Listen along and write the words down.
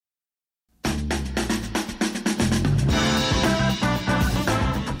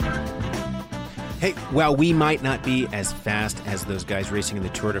Hey, while we might not be as fast as those guys racing in the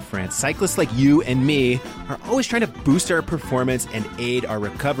Tour de France, cyclists like you and me are always trying to boost our performance and aid our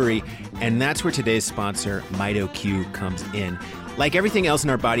recovery, and that's where today's sponsor, MitoQ, comes in. Like everything else in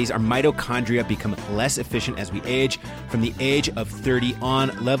our bodies, our mitochondria become less efficient as we age. From the age of 30 on,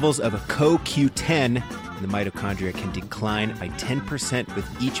 levels of CoQ10 in the mitochondria can decline by 10% with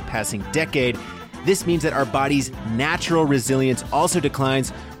each passing decade. This means that our body's natural resilience also declines,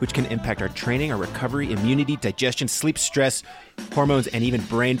 which can impact our training, our recovery, immunity, digestion, sleep, stress, hormones, and even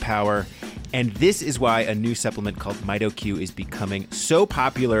brain power. And this is why a new supplement called MitoQ is becoming so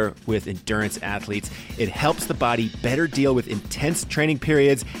popular with endurance athletes. It helps the body better deal with intense training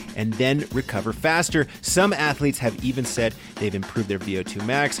periods and then recover faster. Some athletes have even said they've improved their VO2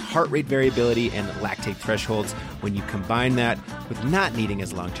 max, heart rate variability, and lactate thresholds. When you combine that with not needing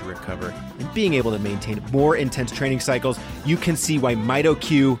as long to recover and being able to maintain more intense training cycles, you can see why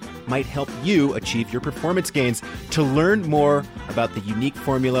MitoQ might help you achieve your performance gains. To learn more about the unique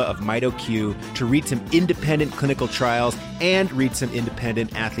formula of MitoQ, to read some independent clinical trials and read some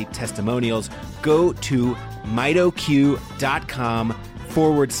independent athlete testimonials, go to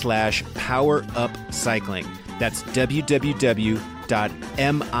mitoq.com/powerupcycling. That's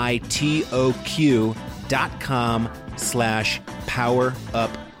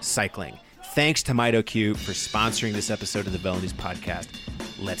www.mitoq.com/powerupcycling. Thanks to MitoQ for sponsoring this episode of the Velo News Podcast.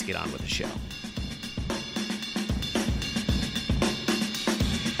 Let's get on with the show.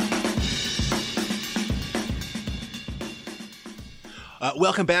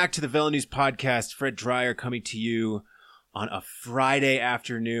 Welcome back to the Velo News Podcast. Fred Dreyer coming to you on a Friday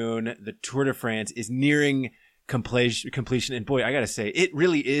afternoon. The Tour de France is nearing completion. And boy, I got to say, it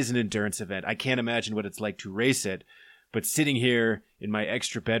really is an endurance event. I can't imagine what it's like to race it. But sitting here in my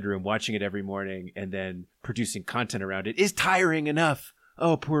extra bedroom, watching it every morning and then producing content around it is tiring enough.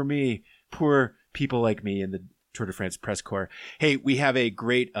 Oh, poor me. Poor people like me in the Tour de France press corps. Hey, we have a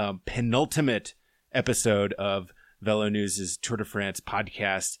great penultimate episode of Velo News' Tour de France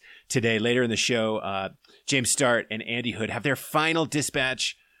podcast today. Later in the show, James Start and Andy Hood have their final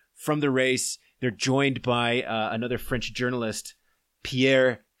dispatch from the race. They're joined by another French journalist,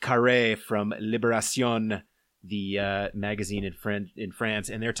 Pierre Carré from Libération, the magazine in France,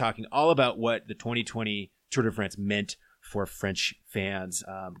 and they're talking all about what the 2020 Tour de France meant for French fans.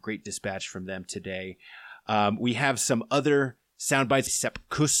 Great dispatch from them today. We have some other sound bites, Sepp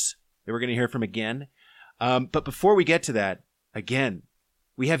Kuss, that we're going to hear from again. But before we get to that, again,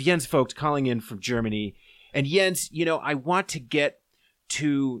 we have Jens Vogt calling in from Germany. And Jens, I want to get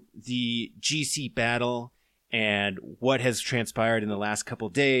to the GC battle and what has transpired in the last couple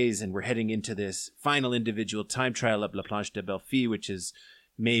of days. And we're heading into this final individual time trial at La Planche de Belleville, which is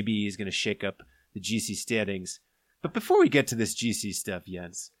going to shake up the GC standings. But before we get to this GC stuff,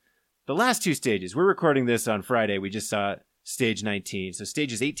 Jens, the last two stages, we're recording this on Friday. We just saw stage 19. So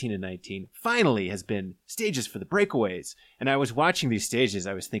stages 18 and 19 finally has been stages for the breakaways. And I was watching these stages.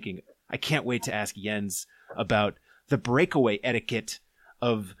 I was thinking, I can't wait to ask Jens about the breakaway etiquette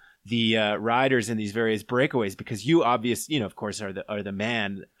of the riders in these various breakaways, because you of course are the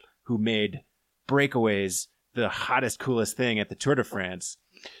man who made breakaways the hottest, coolest thing at the Tour de France.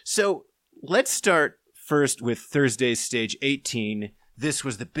 So let's start first with Thursday's stage 18. This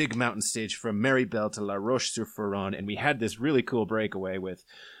was the big mountain stage from Méribel to La Roche-sur-Foron, and we had this really cool breakaway with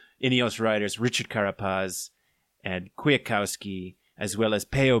Ineos riders Richard Carapaz and Kwiatkowski, as well as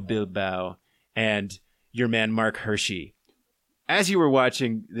Pello Bilbao and your man Mark Hirschi. As you were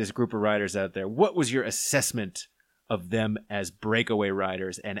watching this group of riders out there, what was your assessment of them as breakaway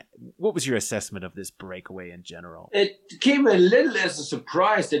riders, and what was your assessment of this breakaway in general? It came a little as a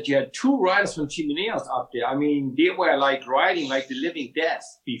surprise that you had two riders from Team Ineos up there. I mean, they were like riding like the living dead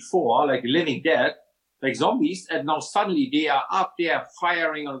before, like the living dead, like zombies, and now suddenly they are up there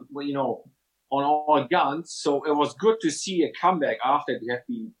firing on all guns. So it was good to see a comeback after they have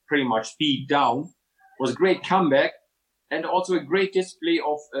been pretty much beat down. It was a great comeback, and also a great display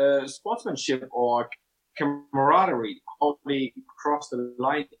of sportsmanship or camaraderie, how they crossed the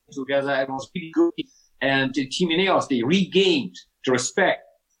line together. It was really good. And the Team Ineos, they regained the respect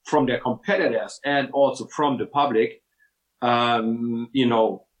from their competitors and also from the public,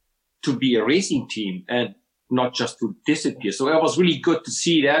 to be a racing team and not just to disappear. So it was really good to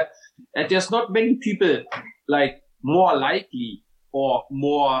see that. And there's not many people like more likely or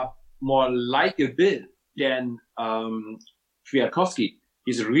more likable than Kwiatkowski.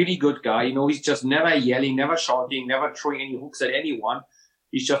 He's a really good guy. He's just never yelling, never shouting, never throwing any hooks at anyone.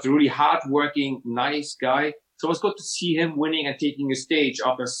 He's just a really hardworking, nice guy. So it was good to see him winning and taking a stage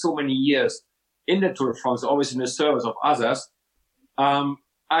after so many years in the Tour de France, always in the service of others.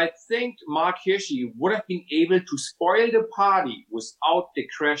 I think Mark Hirschi would have been able to spoil the party without the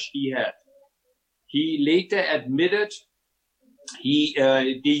crash he had. He later admitted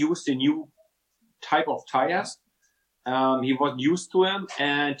they used a new type of tires. He wasn't used to him,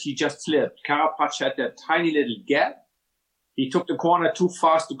 and he just slipped. Karapaz had that tiny little gap. He took the corner too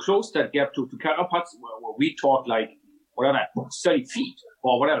fast to close that gap to Karapaz. Well, we talked like, 30 feet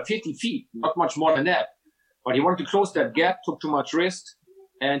or 50 feet, not much more than that. But he wanted to close that gap, took too much risk,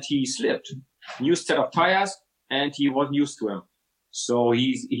 and he slipped. New set of tires, and he wasn't used to him. So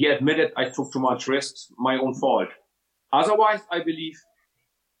he admitted, I took too much risk, my own fault. Otherwise, I believe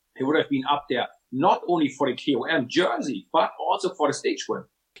he would have been up there, not only for the KOM jersey, but also for the stage win.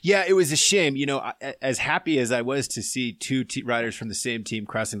 Yeah, it was a shame. As happy as I was to see two riders from the same team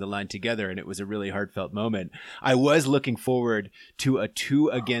crossing the line together, and it was a really heartfelt moment, I was looking forward to a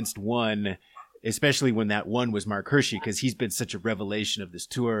 2-against-1, especially when that one was Mark Hirschi, because he's been such a revelation of this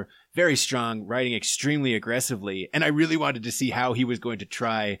tour. Very strong, riding extremely aggressively. And I really wanted to see how he was going to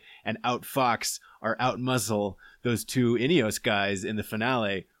try and outfox or outmuscle those two Ineos guys in the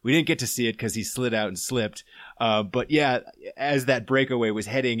finale. We didn't get to see it because he slid out and slipped. But yeah, as that breakaway was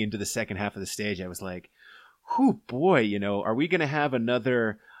heading into the second half of the stage, I was like, whew, boy, are we going to have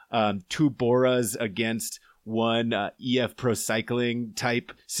another two Boras against one EF Pro Cycling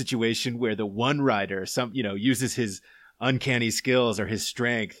type situation where the one rider uses his uncanny skills or his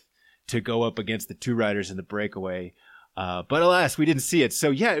strength to go up against the two riders in the breakaway. But alas, we didn't see it.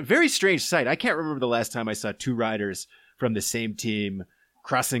 So yeah, very strange sight. I can't remember the last time I saw two riders from the same team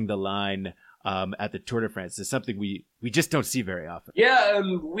crossing the line at the Tour de France. It's something we just don't see very often. Yeah,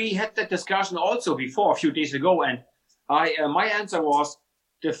 we had that discussion also before a few days ago, and my answer was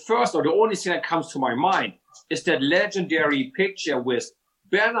the first or the only thing that comes to my mind is that legendary picture with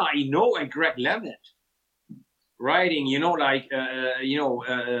Bernard Hinault and Greg LeMond riding,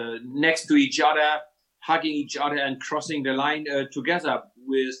 next to each other, hugging each other and crossing the line together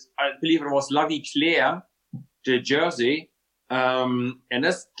with, I believe it was Lavie Claire, the jersey. And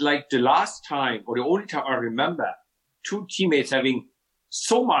that's like the last time or the only time I remember two teammates having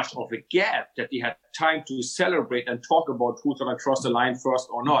so much of a gap that they had time to celebrate and talk about who's going to cross the line first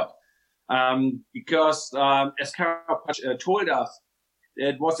or not. Because as Karapaz told us,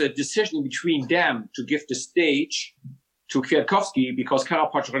 it was a decision between them to give the stage to Kwiatkowski because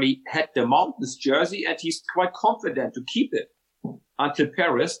Karapaz already had the mountains jersey and he's quite confident to keep it until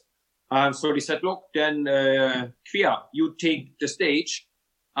Paris. So they said, look, then Kvia, you take the stage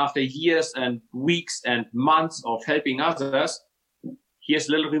after years and weeks and months of helping others. Here's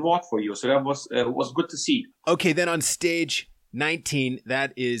a little reward for you. So that was good to see. Okay, then on stage 19,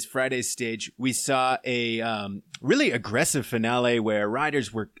 that is Friday's stage, we saw a really aggressive finale where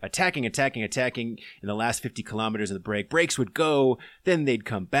riders were attacking in the last 50 kilometers of the break. Breaks would go, then they'd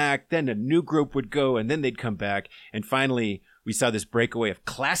come back, then a new group would go, and then they'd come back. And finally, we saw this breakaway of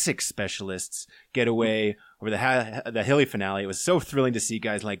classic specialists get away over the hilly finale. It was so thrilling to see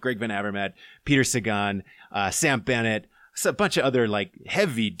guys like Greg Van Avermaet, Peter Sagan, Sam Bennett, a bunch of other like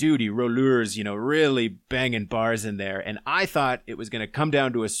heavy duty rollers, really banging bars in there. And I thought it was going to come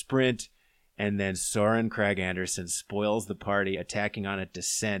down to a sprint, and then Søren Kragh Andersen spoils the party, attacking on a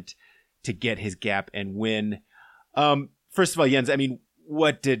descent to get his gap and win. First of all, Jens, I mean,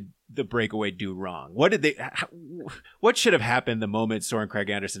 what did the breakaway do wrong? What should have happened the moment Søren Kragh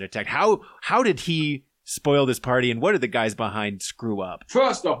Andersen attacked? How did he spoil this party, and what did the guys behind screw up?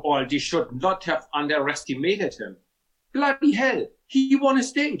 First of all, they should not have underestimated him. Bloody hell, he won a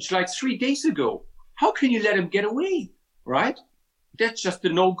stage like 3 days ago. How can you let him get away, right? That's just a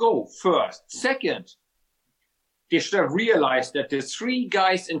no-go, first. Second, they should have realized that the three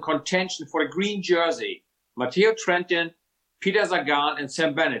guys in contention for the green jersey, Matteo Trentin, Peter Sagan, and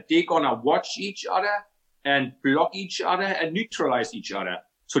Sam Bennett, they're gonna watch each other and block each other and neutralize each other.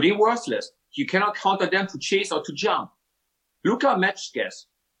 So they're worthless. You cannot counter them to chase or to jump. Luka Metschges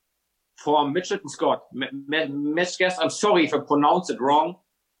from Mitchelton Scott. Metschges, I'm sorry if I pronounce it wrong.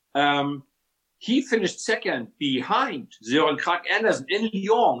 He finished second behind Søren Kragh Andersen in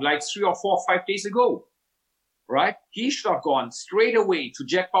Lyon like 3 or 4 or 5 days ago. Right? He should have gone straight away to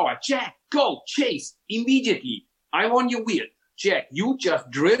Jack Bauer. Jack, go, chase immediately. I'm on your wheel. Jack, you just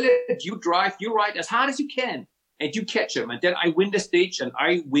drill it, you drive, you ride as hard as you can, and you catch him. And then I win the stage and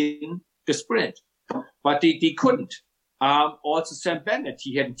I win the sprint. But they couldn't. Also Sam Bennett,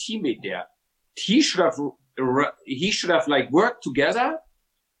 he had a teammate there. He should have like worked together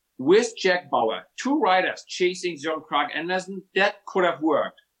with Jack Bauer. Two riders chasing Søren Kragh Andersen. That could have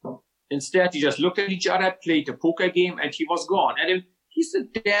worked. Instead, he just looked at each other, played a poker game, and he was gone. And he's a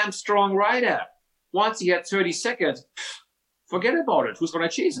damn strong rider. Once he had 30 seconds, forget about it. Who's going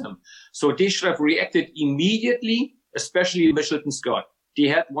to chase him? So they should have reacted immediately, especially Mitchelton Scott. They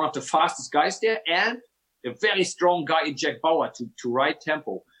had one of the fastest guys there and a very strong guy in Jack Bauer to ride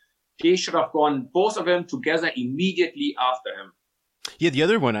tempo. They should have gone, both of them together immediately after him. Yeah, the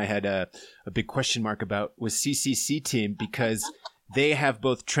other one I had a big question mark about was CCC team, because they have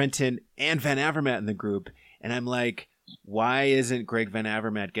both Trenton and Van Avermaet in the group. And I'm like, why isn't Greg Van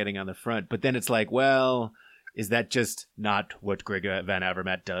Avermaet getting on the front? But then it's like, well, is that just not what Greg Van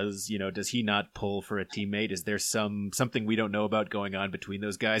Avermaet does? You know, does he not pull for a teammate? Is there something we don't know about going on between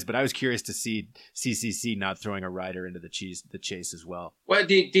those guys? But I was curious to see CCC not throwing a rider into the chase as well. Well,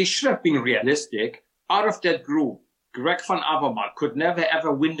 they should have been realistic. Out of that group, Greg Van Avermaet could never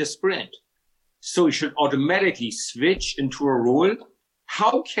ever win the sprint. So he should automatically switch into a role.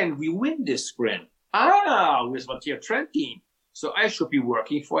 How can we win this sprint? With Matthias Trentin. So I should be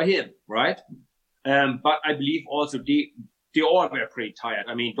working for him, right? But I believe also they all were pretty tired.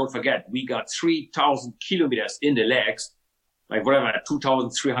 I mean, don't forget, we got 3,000 kilometers in the legs, like whatever,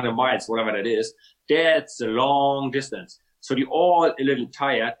 2,300 miles, whatever that is. That's a long distance. So they're all a little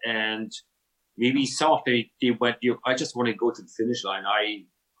tired, and maybe some of them, they went, I just want to go to the finish line.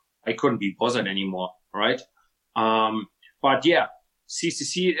 I couldn't be bothered anymore, right? But yeah,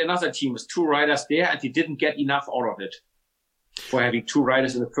 CCC, another team with 2 riders there, and they didn't get enough out of it. For having 2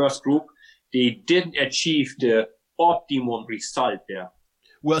 riders in the first group, they didn't achieve the optimum result there.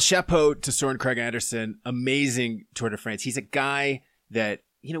 Well, chapeau to Søren Kragh Andersen. Amazing Tour de France. He's a guy that,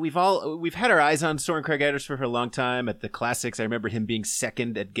 you know, we've had our eyes on Søren Kragh Andersen for a long time at the classics. I remember him being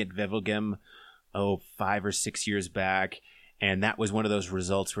second at Gent-Wevelgem, 5 or 6 years back. And that was one of those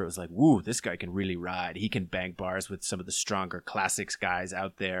results where it was like, woo, this guy can really ride. He can bang bars with some of the stronger classics guys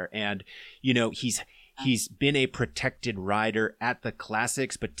out there. And, you know, he's been a protected rider at the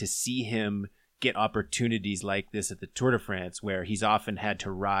classics, but to see him get opportunities like this at the Tour de France, where he's often had to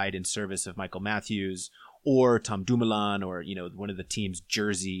ride in service of Michael Matthews or Tom Dumoulin or, you know, one of the team's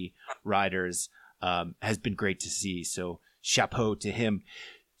Jersey riders, has been great to see. So chapeau to him.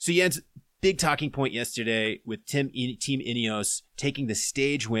 So Jens, big talking point yesterday with Team Ineos taking the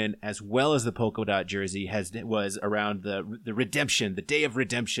stage win as well as the polka dot jersey was around the redemption, the day of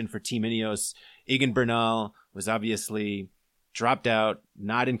redemption for Team Ineos. Egan Bernal was obviously dropped out,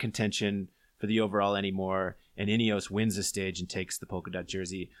 not in contention for the overall anymore, and Ineos wins the stage and takes the polka dot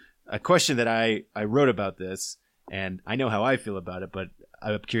jersey. A question that I wrote about this, and I know how I feel about it, but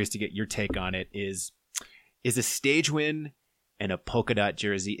I'm curious to get your take on it, is a stage win and a polka dot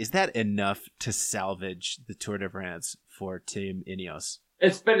jersey, is that enough to salvage the Tour de France for Team Ineos?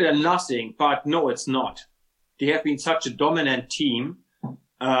 It's better than nothing, but no, it's not. They have been such a dominant team.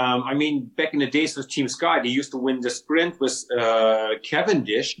 I mean, back in the days with Team Sky, they used to win the sprint with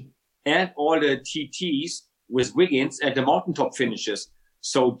Cavendish and all the TTs with Wiggins and the mountaintop finishes.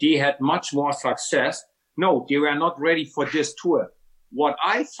 So they had much more success. No, they were not ready for this tour. What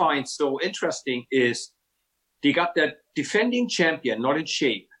I find so interesting is they got that defending champion not in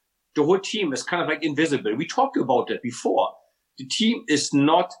shape. The whole team is kind of like invisible. We talked about that before. The team is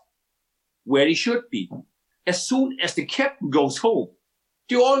not where they should be. As soon as the captain goes home,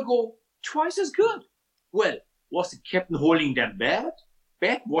 they all go twice as good. Well, was the captain holding them bad?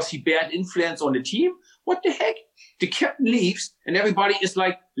 Was he bad influence on the team? What the heck? The captain leaves and everybody is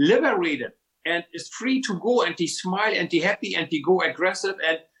like liberated and is free to go, and they smile and they're happy and they go aggressive,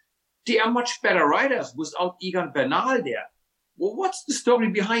 and they are much better riders without Egan Bernal there. Well, what's the story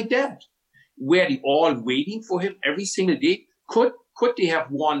behind that? Were they all waiting for him every single day? Could they have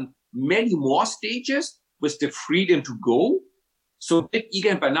won many more stages with the freedom to go? So did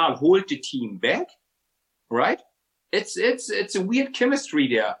Egan Bernal hold the team back? Right? It's a weird chemistry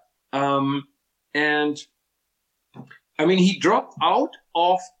there. And I mean, he dropped out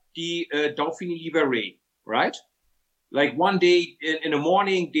of the Dauphiné Libéré, right? Like one day in the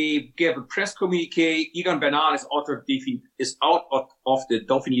morning, they gave a press communique. Egan Bernal is out of the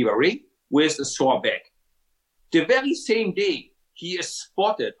Dauphiné Libéré with a sore back. The very same day, he is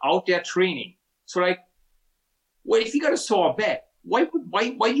spotted out there training. So like, well, if he got a sore back, why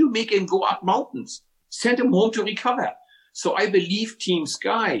you make him go up mountains? Send him home to recover. So I believe Team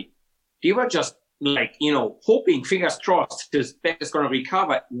Sky, they were just like, hoping, fingers crossed, his back is going to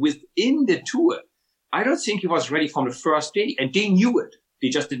recover within the tour. I don't think he was ready from the first day, and they knew it. They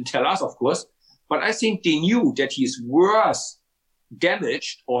just didn't tell us, of course. But I think they knew that he's worse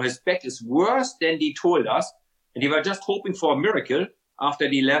damaged, or his back is worse than they told us. And they were just hoping for a miracle after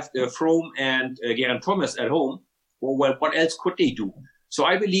they left Froome and Geraint Thomas at home. Well, what else could they do? So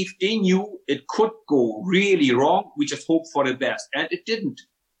I believe they knew it could go really wrong. We just hoped for the best. And it didn't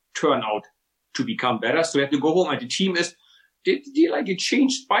turn out to become better. So we have to go home. And the team is you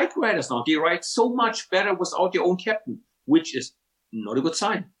changed bike riders now. They ride so much better without their own captain, which is not a good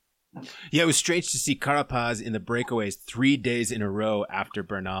sign. Yeah, it was strange to see Carapaz in the breakaways 3 days in a row after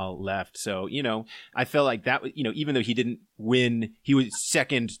Bernal left. So, I felt like that, even though he didn't win, he was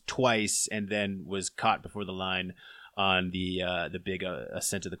second twice and then was caught before the line on the big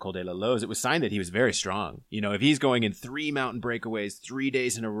ascent of the Col de la Loze. It was a sign that he was very strong. If he's going in 3 mountain breakaways 3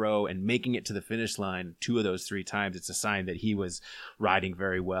 days in a row and making it to the finish line 2 of those 3 times, it's a sign that he was riding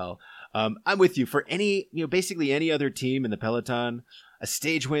very well. I'm with you. For basically any other team in the peloton, a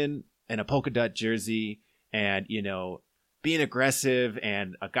stage win and a polka dot jersey and, being aggressive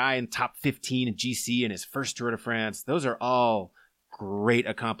and a guy in top 15 in GC in his first Tour de France, those are all great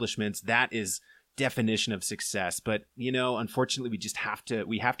accomplishments. That is definition of success. But, unfortunately,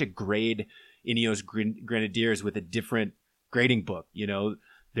 we have to grade Ineos Grenadiers with a different grading book.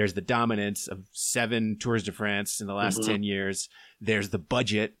 There's the dominance of 7 Tours de France in the last 10 years. There's the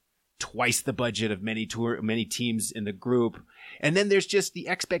budget, twice the budget of many teams in the group. And then there's just the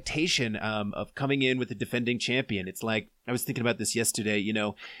expectation of coming in with the defending champion. It's like, I was thinking about this yesterday,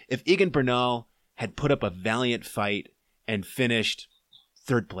 if Egan Bernal had put up a valiant fight and finished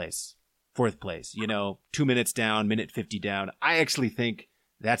 3rd place, 4th place, 2 minutes down, minute 50 down, I actually think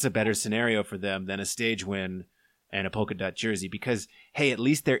that's a better scenario for them than a stage win and a polka dot jersey because, hey, at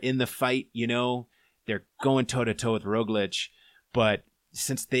least they're in the fight, they're going toe to toe with Roglic, but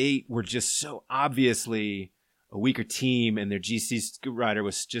since they were just so obviously a weaker team and their GC rider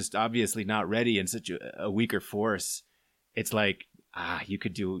was just obviously not ready and such a weaker force, it's like, you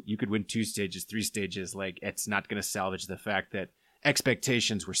could win 2 stages, 3 stages. Like, it's not going to salvage the fact that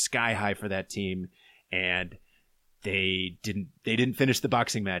expectations were sky high for that team and they didn't finish the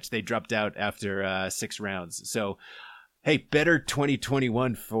boxing match. They dropped out after 6 rounds. So, hey, better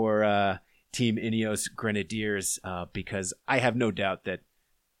 2021 for Team Ineos Grenadiers because I have no doubt that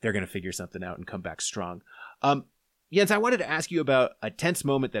they're going to figure something out and come back strong. Jens, I wanted to ask you about a tense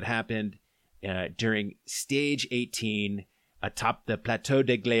moment that happened during stage 18 atop the Plateau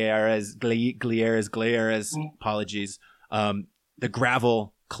de Glieres, apologies, the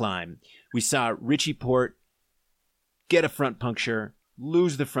gravel climb. We saw Richie Porte get a front puncture,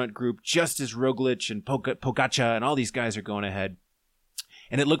 lose the front group just as Roglic and Pogačar and all these guys are going ahead.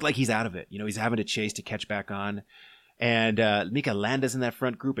 And it looked like he's out of it. He's having to chase to catch back on. And Mikel Landa's in that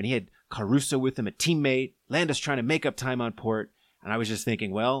front group, and he had Caruso with him, a teammate. Landa's trying to make up time on Porte. And I was just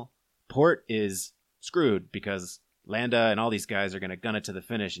thinking, well, Porte is screwed because Landa and all these guys are going to gun it to the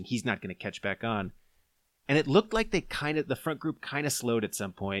finish, and he's not going to catch back on. And it looked like the front group kind of slowed at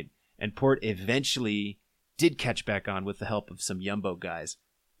some point, and Porte eventually did catch back on with the help of some Jumbo guys.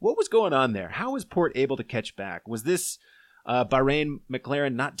 What was going on there? How was Porte able to catch back? Was this Bahrain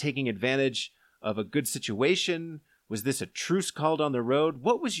McLaren not taking advantage of a good situation? Was this a truce called on the road?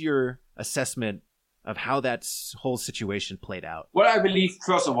 What was your assessment of how that whole situation played out? Well, I believe,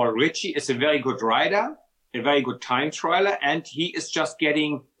 first of all, Richie is a very good rider, a very good time trialer, and he is just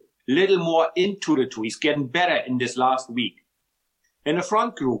getting a little more into the tour. He's getting better in this last week. In the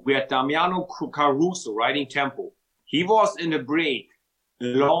front group, we had Damiano Caruso riding tempo. He was in the break a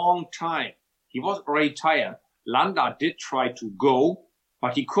long time. He was already tired. Landa did try to go,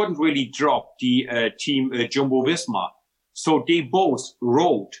 but he couldn't really drop the team Jumbo-Visma. So they both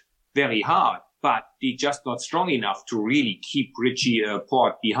rode very hard, but they just not strong enough to really keep Richie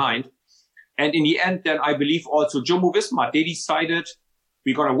Porte behind. And in the end, then I believe also Jumbo-Visma, they decided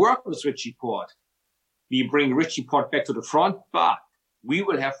we're going to work with Richie Porte. We bring Richie Porte back to the front, but we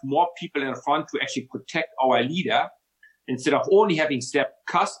will have more people in the front to actually protect our leader instead of only having Sepp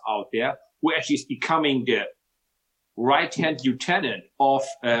Kuss out there, who actually is becoming the right-hand lieutenant of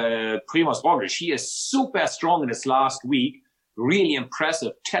Primož Roglic. He is super strong in this last week, really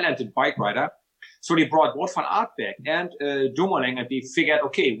impressive, talented bike rider. So they brought Wout van Aert back and Dumoulin, and they figured,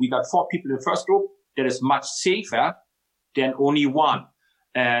 okay, we got 4 people in the first group. That is much safer than only 1.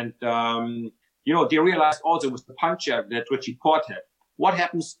 And, they realized also with the puncture that Richie Porte had. What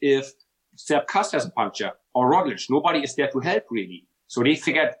happens if Sepp Kuss has a puncture or Roglic? Nobody is there to help really. So they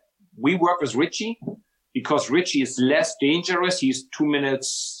figured we work with Richie because Richie is less dangerous. He's 2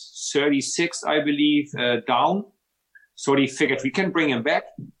 minutes 36, I believe, down. So they figured we can bring him back.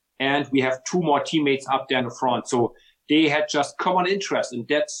 And we have 2 more teammates up there in the front. So they had just common interest in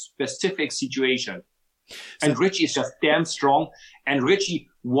that specific situation. And Richie is just damn strong. And Richie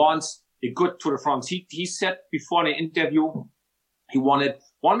wants a good Tour de France. He said before in an interview, he wanted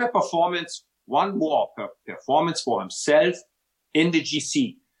one more performance for himself in the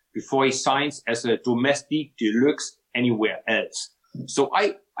GC before he signs as a domestic deluxe anywhere else. So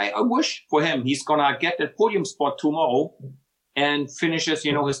I wish for him, he's going to get that podium spot tomorrow. and finishes,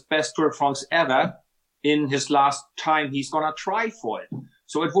 his best Tour de France ever in his last time he's going to try for it.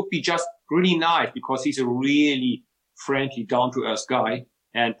 So it would be just really nice because he's a really friendly, down-to-earth guy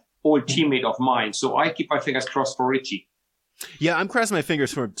and old teammate of mine. So I keep my fingers crossed for Richie. Yeah, I'm crossing my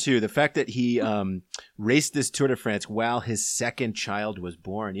fingers for him too. The fact that he raced this Tour de France while his second child was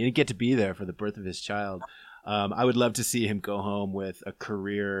born. He didn't get to be there for the birth of his child. I would love to see him go home with a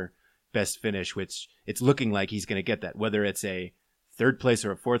career best finish, which it's looking like he's going to get that. Whether it's a third place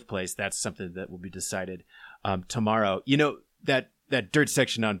or a fourth place, that's something that will be decided tomorrow. That dirt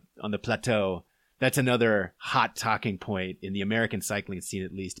section on the plateau, that's another hot talking point in the American cycling scene,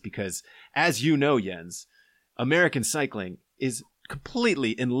 at least, because as you know, Jens, American cycling is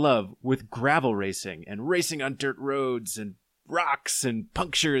completely in love with gravel racing and racing on dirt roads and rocks and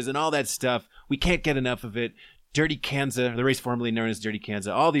punctures and all that stuff. We can't get enough of it. Dirty Kanza, the race formerly known as Dirty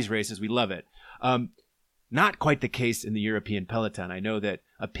Kanza, all these races, we love it. Not quite the case in the European peloton. I know that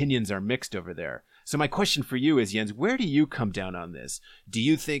opinions are mixed over there. So my question for you is, Jens, where do you come down on this? Do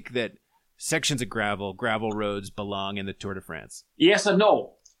you think that sections of gravel roads belong in the Tour de France? Yes or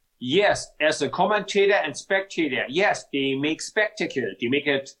no? Yes, as a commentator and spectator, yes, they make spectacle. They make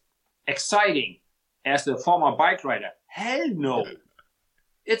it exciting. As a former bike rider, hell no.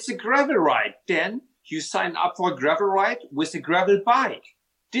 It's a gravel ride. Then you sign up for a gravel ride with a gravel bike.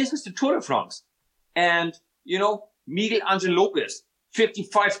 This is the Tour de France. And, Miguel Angel Lopez,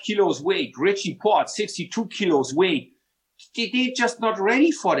 55 kilos weight, Richie Porte, 62 kilos weight. They're just not ready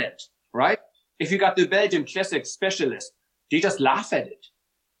for that, right? If you got the Belgian Classic specialist, they just laugh at it.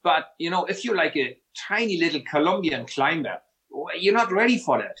 But, if you're like a tiny little Colombian climber, you're not ready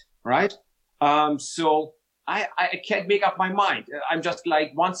for that, right? So I can't make up my mind. I'm just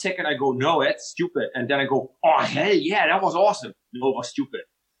like 1 second I go, no, that's stupid. And then I go, oh, hell yeah, that was awesome. No, it was stupid.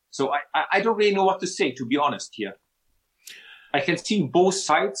 So I don't really know what to say, to be honest here. I can see both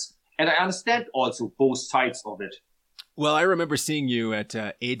sides and I understand also both sides of it. Well, I remember seeing you at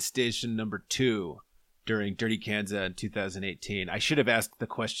aid station number 2 during Dirty Kanza in 2018. I should have asked the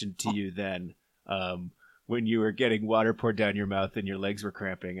question to you then when you were getting water poured down your mouth and your legs were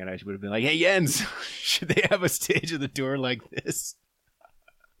cramping. And I would have been like, hey, Jens, should they have a stage of the tour like this?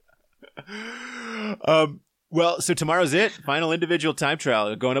 Well, so tomorrow's it. Final individual time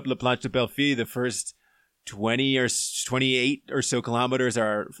trial. Going up La Planche de Belleville, the first 20 or 28 or so kilometers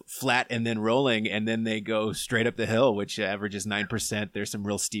are flat and then rolling, and then they go straight up the hill, which averages 9%. There's some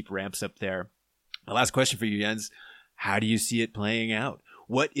real steep ramps up there. The last question for you, Jens. How do you see it playing out?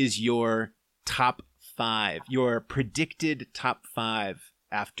 What is your top 5, your predicted top 5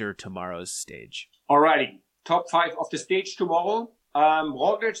 after tomorrow's stage? Alrighty. Top 5 of the stage tomorrow.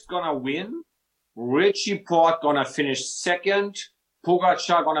 Roglic's gonna win. Richie Porte gonna finish 2nd.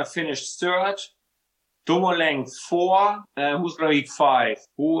 Pogacar gonna finish 3rd. Dumoulin 4. Who's gonna be 5?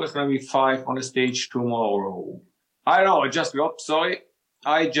 Who is gonna be 5 on the stage tomorrow? I don't know.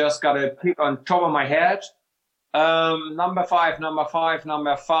 I just got to pick on top of my head. Number 5.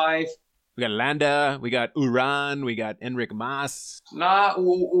 We got Landa, we got Uran, we got Enric Mas. Nah,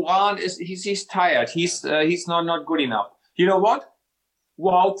 Uran he's tired. He's not good enough. You know what?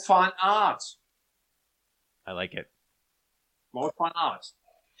 Wout van Aert. I like it. Wout van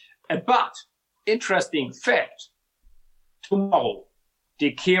Aert. But interesting fact. Tomorrow,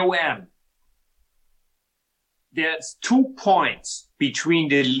 the KOM. There's 2 points between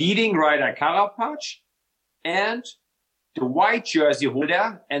the leading rider Carapaz and the white jersey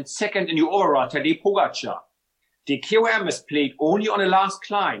holder and second in the overall Tadej Pogacar. The KOM is played only on the last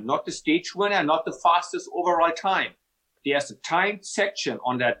climb, not the stage winner, not the fastest overall time. There's a timed section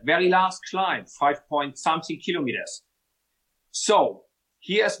on that very last climb, 5-point-something kilometers. So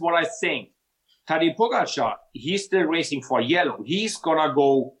here's what I think. Tadej Pogacar, he's still racing for yellow. He's gonna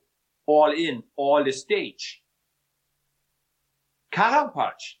go all in, all the stage.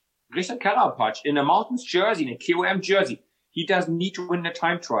 Richard Carapaz, in a mountains jersey, in a KOM jersey, he doesn't need to win the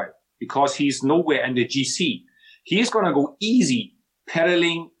time trial because he's nowhere in the GC. He's going to go easy,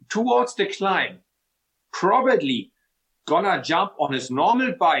 pedaling towards the climb, probably going to jump on his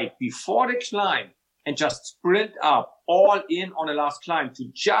normal bike before the climb and just sprint up all in on the last climb to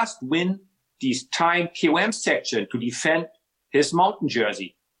just win this timed KOM section to defend his mountain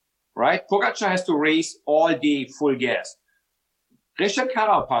jersey, right? Pogacar has to race all day full gas. Richard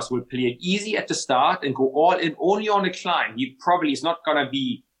Carapaz will play it easy at the start and go all in only on the climb. He probably is not going to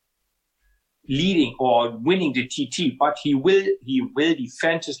be leading or winning the TT, but he will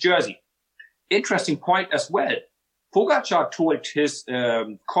defend his jersey. Interesting point as well. Pogacar told his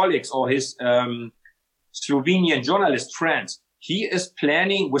colleagues or his Slovenian journalist friends, he is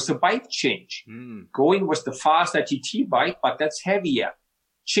planning with a bike change, going with the faster TT bike, but that's heavier,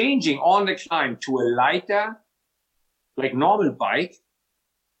 changing on the climb to a lighter, like normal bike.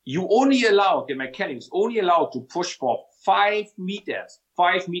 The mechanics only allowed to push for 5 meters.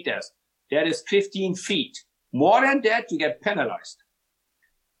 That is 15 feet. More than that, you get penalized.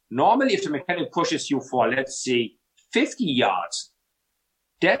 Normally, if the mechanic pushes you for, let's say, 50 yards,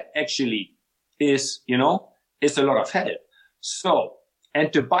 that actually is a lot of help. So,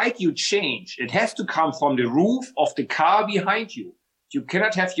 and the bike you change, it has to come from the roof of the car behind you. You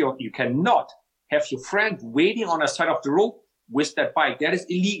cannot have your friend waiting on the side of the road with that bike. That is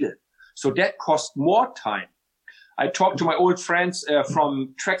illegal. So that costs more time. I talked to my old friends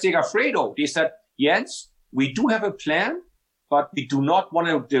from Trek Segafredo. They said, Jens, we do have a plan, but we don't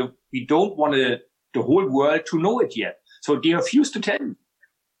want the whole world to know it yet. So they refuse to tell me.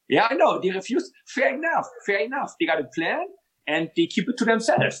 Yeah, I know. They refuse. Fair enough. They got a plan and they keep it to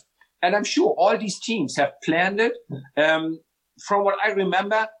themselves. And I'm sure all these teams have planned it. From what I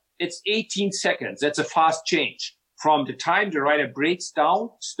remember, it's 18 seconds. That's a fast change. From the time the rider breaks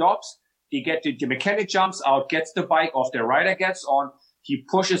down, stops, the mechanic jumps out, gets the bike off, the rider gets on, he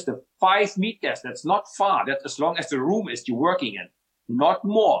pushes the 5 meters. That's not far. That's as long as the room is you're working in. Not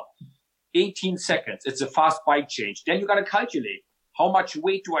more. 18 seconds. It's a fast bike change. Then you got to calculate. How much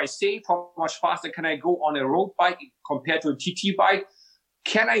weight do I save? How much faster can I go on a road bike compared to a TT bike?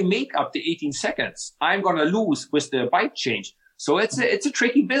 Can I make up the 18 seconds? I'm going to lose with the bike change. So it's a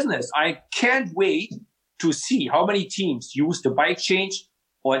tricky business. I can't wait to see how many teams use the bike change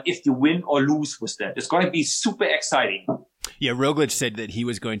or if you win or lose with that. It's going to be super exciting. Yeah, Roglic said that he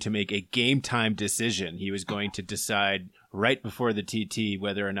was going to make a game time decision. He was going to decide right before the TT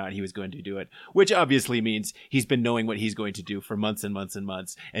whether or not he was going to do it, which obviously means he's been knowing what he's going to do for months and months and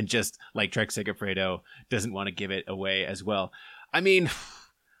months, and just like Trek Segafredo doesn't want to give it away as well. I mean,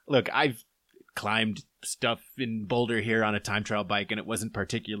 look, I've climbed stuff in Boulder here on a time trial bike, and it wasn't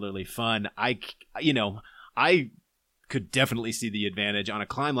particularly fun. I could definitely see the advantage on a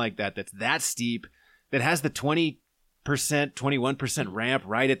climb like that's that steep, that has the 20%, 21% ramp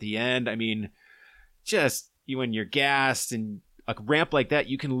right at the end. I mean, just when you're gassed and a ramp like that,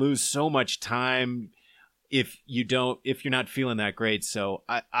 you can lose so much time if you're not feeling that great. So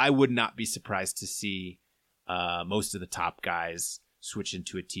I would not be surprised to see most of the top guys switch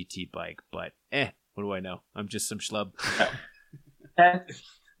into a TT bike, but what do I know? I'm just some schlub.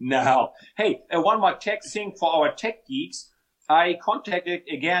 No. Hey, one more tech thing for our tech geeks. I contacted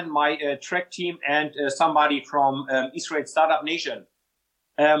again my Trek team and somebody from Israel Startup Nation.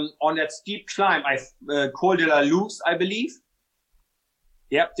 On that steep climb, Col de la Luz, I believe.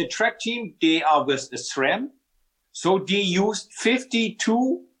 Yep, the Trek team, they are with a SRAM. So they used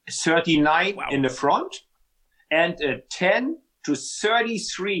 50-39 in the front and 10 to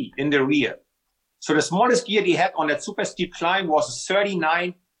 33 in the rear. So the smallest gear they had on that super steep climb was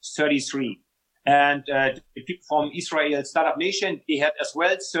 39-33. And the people from Israel Startup Nation, they had as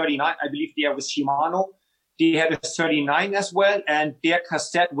well 39. I believe they are with Shimano. They had a 39 as well. And their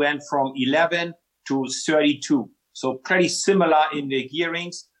cassette went from 11 to 32. So pretty similar in the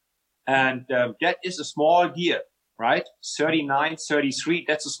gearings. And that is a small gear, right? 39, 33,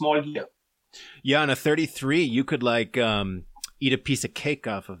 that's a small gear. Yeah, on a 33, you could eat a piece of cake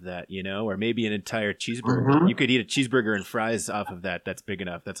off of that, or maybe an entire cheeseburger. Mm-hmm. You could eat a cheeseburger and fries off of that. That's big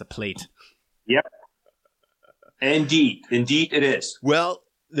enough. That's a plate. Yep. Indeed it is. Well,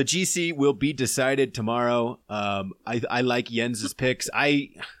 the GC will be decided tomorrow. I like Jens's picks.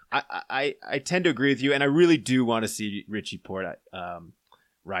 I tend to agree with you, and I really do want to see Richie Porte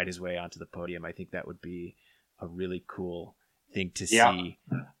ride his way onto the podium. I think that would be a really cool thing to see.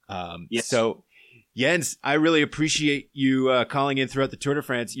 Yes. So, Jens, I really appreciate you calling in throughout the Tour de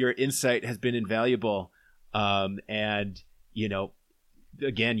France. Your insight has been invaluable. And,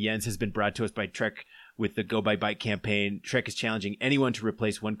 again, Jens has been brought to us by Trek with the Go by Bike campaign. Trek is challenging anyone to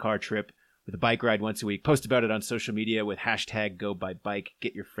replace one car trip with a bike ride once a week. Post about it on social media with hashtag Go by Bike.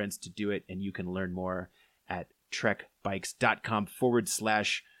 Get your friends to do it, and you can learn more at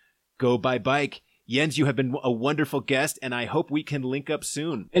trekbikes.com/Go by Bike. Jens, you have been a wonderful guest, and I hope we can link up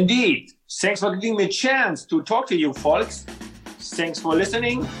soon. Indeed. Thanks for giving me a chance to talk to you, folks. Thanks for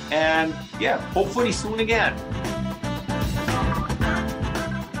listening, and hopefully soon again.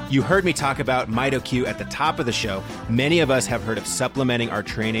 You heard me talk about MitoQ at the top of the show. Many of us have heard of supplementing our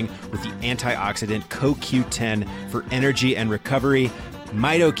training with the antioxidant CoQ10 for energy and recovery.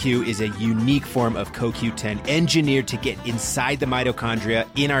 MitoQ is a unique form of CoQ10 engineered to get inside the mitochondria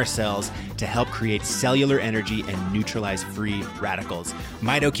in our cells to help create cellular energy and neutralize free radicals.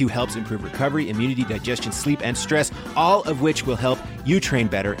 MitoQ helps improve recovery, immunity, digestion, sleep, and stress, all of which will help you train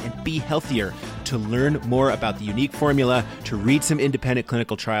better and be healthier. To learn more about the unique formula, to read some independent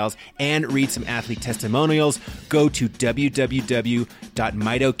clinical trials, and read some athlete testimonials, go to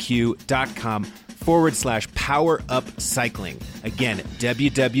www.mitoq.com/power-up-cycling. Again,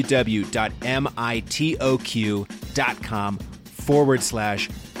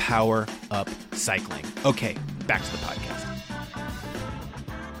 www.mitoq.com/power-up-cycling. Okay, back to the podcast.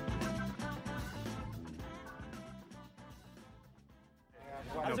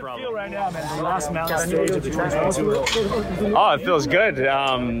 How does it feel right now, man? The last mountain stage of the 2022. Oh, it feels good.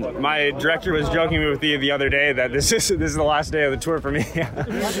 My director was joking with me the other day that this is the last day of the tour for me.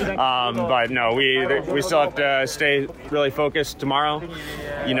 But no, we still have to stay really focused tomorrow.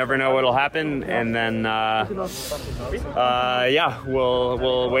 You never know what'll happen, and then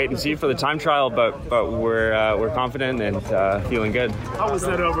we'll wait and see for the time trial. But we're confident and feeling good. How was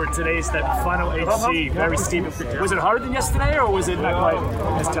that over today's final HC? Very steep. Was it harder than yesterday, or was it not quite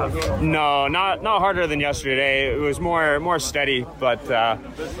as tough? No, not harder than yesterday. It was more steady, but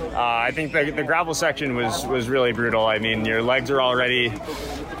I think the gravel section was really brutal. I mean, your legs are already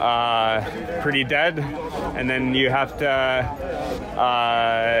pretty dead, and then you have to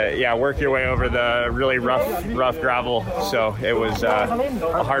work your way over the really rough gravel. So it was a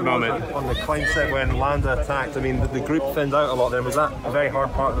hard moment. On the climb set when Landa attacked, I mean, the group thinned out a lot there. Was that a very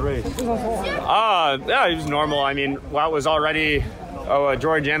hard part of the race? Yeah, it was normal. I mean, Wout was already.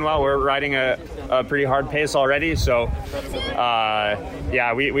 George and Wout were riding a pretty hard pace already, so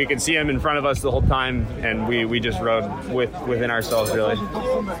we could see him in front of us the whole time, and we just rode within ourselves, really.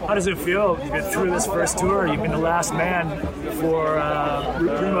 How does it feel? You've been through this first tour, you've been the last man for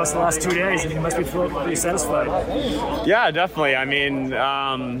Primoz the last 2 days, and you must be pretty satisfied. Yeah, definitely. I mean,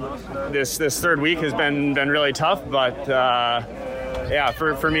 this third week has been really tough, but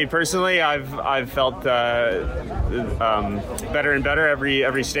for me personally, I've felt better and better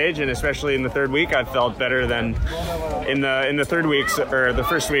every stage, and especially in the third week, I've felt better than in the third week or the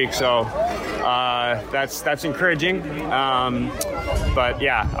first week. So that's encouraging. But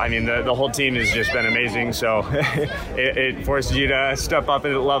yeah, I mean the whole team has just been amazing. So it forces you to step up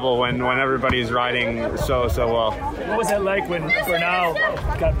at a level when everybody's riding so well. What was that like when Bernal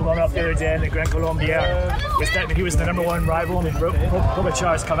got blown up the other day in the Grand Colombier? He was the number one rival. I mean,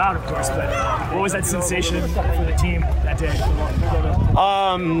 Pogacar's come out, of course, but what was that sensation for the team that day?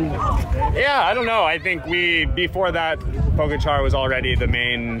 I don't know. I think before that, Pogacar was already the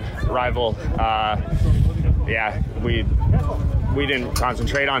main rival. We didn't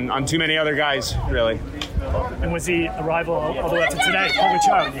concentrate on too many other guys, really. And was he a rival all the way up to today,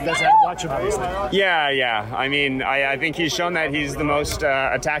 Pogacar? You guys had to watch him, obviously. Yeah. I mean, I think he's shown that he's the most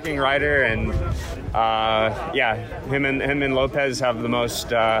attacking rider, and him and Lopez have the most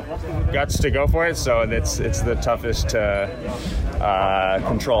guts to go for it. So it's the toughest to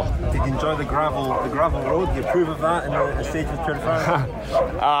control. Did you enjoy the gravel road? Do you approve of that in the stage of the Tour de France?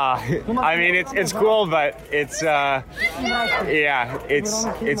 I mean, it's cool, but it's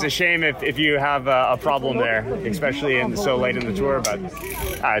it's a shame if you have a problem there, especially so late in the tour. But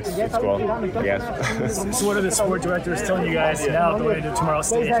it's cool, I guess. So what are the sport directors telling you guys now going into tomorrow's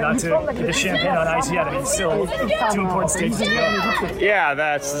stage, not to get the champagne on ice yet? I mean, still 2 important stages to go. Yeah,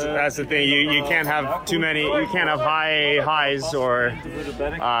 that's the thing. You can't have too many. You can't have highs, or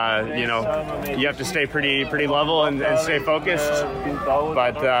you have to stay pretty level and stay focused.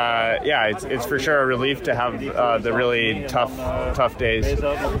 But it's for sure a relief to have the really tough days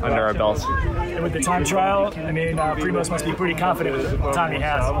under our belts. And with the time trial, I mean, Primoz must be pretty confident with the time he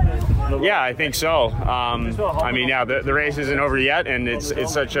has. Yeah, I think so. I mean, the race isn't over yet, and it's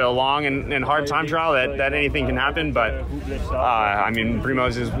such a long and hard time trial that anything can happen. But I mean,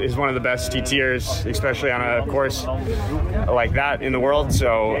 Primoz is one of the best TTers, especially on a course like that in the world.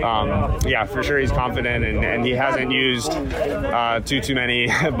 So for sure he's confident, and he hasn't used too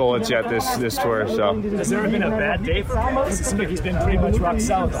many bullets yet this tour. So has there ever been a bad day for him? It seems like he's been pretty much rock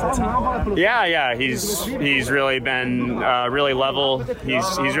solid the whole time. Yeah, he's really been really level.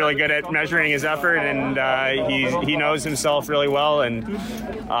 He's really good at measuring his effort, and he knows himself really well, and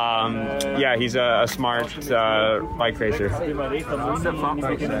he's a smart bike racer.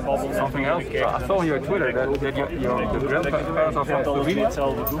 Something else? I saw on your Twitter that your grandparents are from Slovenia.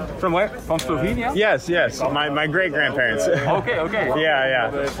 From where? From Slovenia? Yes. My great grandparents. Okay.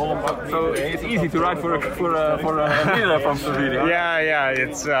 Yeah. So it's easy to ride for a leader from Slovenia. Yeah.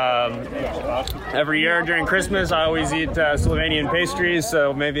 It's every year during Christmas, I always eat Slovenian pastries,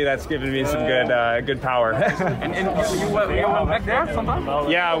 so maybe that's given me some good power. and you went back there sometime?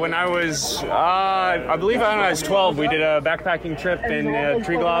 Yeah, when I was, I believe when I was 12, we did a backpacking trip in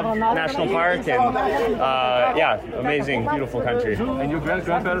Triglav National Park, and yeah, amazing, beautiful country. And your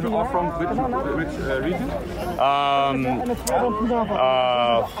grandparents are from which region? I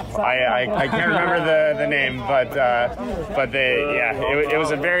can't remember the name, but they, yeah, it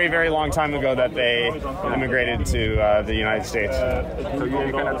was a very, very long time ago that they immigrated to the United States. So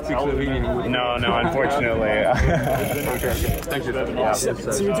you cannot speak Slovenian? No, unfortunately. Okay. Thank you. Yeah.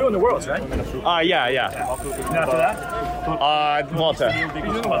 So you're doing the Worlds, right? Yeah. And after that? Malta. You're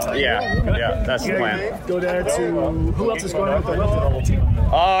doing the Worlds. Yeah, that's the plan. Go there to... Who else is going with the World team?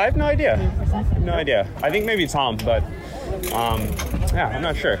 I have no idea. I think maybe Tom, but yeah, I'm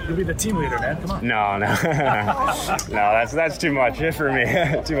not sure. You'll be the team leader, man. Come on. No, no, that's too much for me.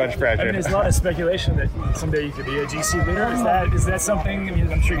 Too much pressure. I mean, there's a lot of speculation that someday you could be a GC leader. Is that something? I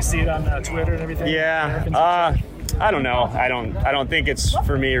mean, I'm sure you see it on Twitter and everything. Yeah. I don't know. I don't think it's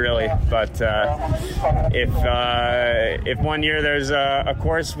for me really. But if one year there's a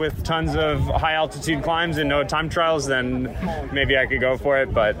course with tons of high altitude climbs and no time trials, then maybe I could go for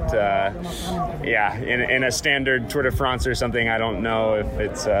it. But yeah, in a standard Tour de France or something, I don't know if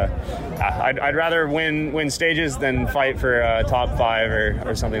it's. I'd rather win stages than fight for a top 5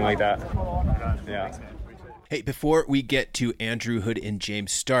 or something like that. Yeah. Hey, before we get to Andrew Hood and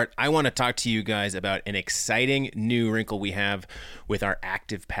James Start, I want to talk to you guys about an exciting new wrinkle we have with our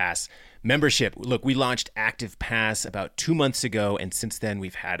Active Pass membership. Look, we launched Active Pass about 2 months ago, and since then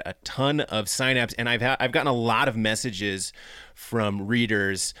we've had a ton of signups, and I've gotten a lot of messages from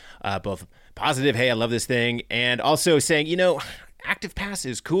readers, both positive, hey, I love this thing, and also saying, Active Pass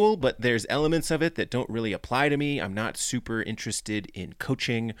is cool, but there's elements of it that don't really apply to me. I'm not super interested in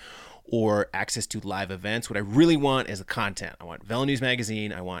coaching or access to live events. What I really want is the content. I want VeloNews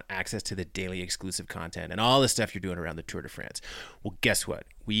magazine. I want access to the daily exclusive content and all the stuff you're doing around the Tour de France. Well, guess what?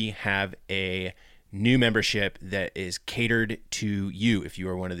 We have a new membership that is catered to you if you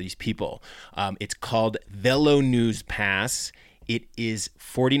are one of these people. It's called VeloNews Pass. It is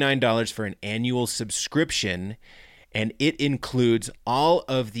 $49 for an annual subscription, and it includes all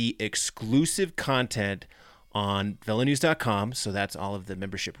of the exclusive content on velonews.com. So that's all of the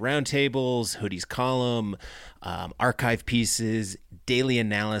membership roundtables, Hoodie's column, archive pieces, daily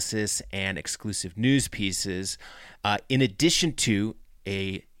analysis, and exclusive news pieces, in addition to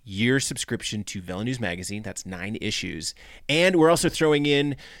a year subscription to VeloNews magazine. That's 9 issues. And we're also throwing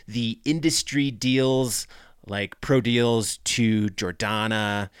in the industry deals like pro deals to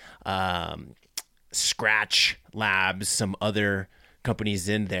Jordana, Scratch Labs, some other companies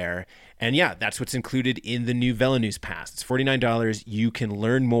in there. And yeah, that's what's included in the new VeloNews Pass. It's $49. You can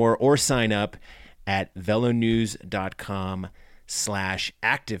learn more or sign up at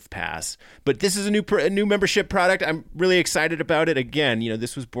velonews.com/activepass. But this is a new membership product. I'm really excited about it. Again,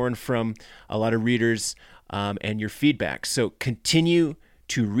 this was born from a lot of readers and your feedback. So continue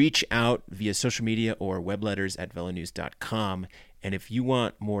to reach out via social media or web letters at velonews.com. And if you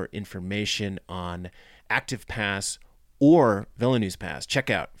want more information on Active Pass or VeloNews Pass,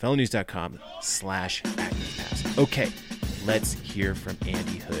 check out velonews.com/activepass. Okay, let's hear from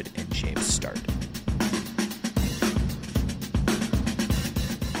Andy Hood and James Start.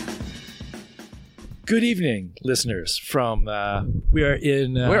 Good evening, listeners. From we are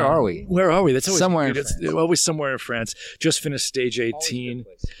in. Where are we? Where are we? That's always somewhere good. in France. It's always somewhere in France. Just finished stage 18,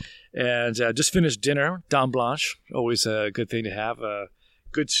 and just finished dinner. Dame Blanche, always a good thing to have.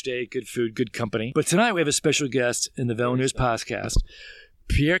 Good steak, good food, good company. But tonight we have a special guest in the VeloNews podcast,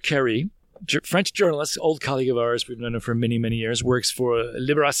 Pierre Carré, French journalist, old colleague of ours. We've known him for many, many years. Works for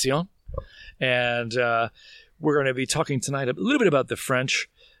Libération, and we're going to be talking tonight a little bit about the French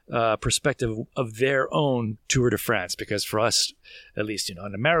perspective of their own Tour de France, because for us, at least,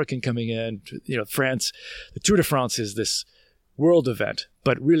 an American coming in, France, the Tour de France is this world event,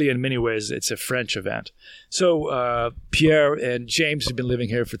 but really in many ways it's a French event. So Pierre and James have been living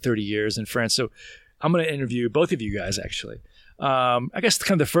here for 30 years in France. So I'm going to interview both of you guys, actually. I guess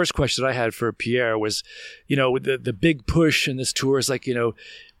kind of the first question I had for Pierre was, the big push in this tour is like,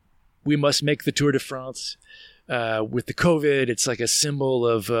 we must make the Tour de France. With the COVID, it's like a symbol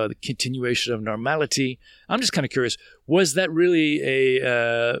of the continuation of normality. I'm just kind of curious, was that really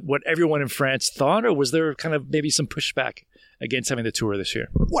what everyone in France thought, or was there kind of maybe some pushback against having the Tour this year?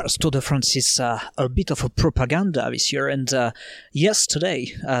 Well, Tour de France is a bit of a propaganda this year. And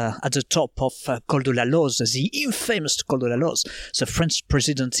yesterday, at the top of Col de la Loze, the infamous Col de la Loze, the French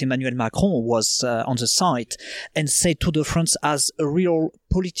President Emmanuel Macron was on the site and said Tour de France has a real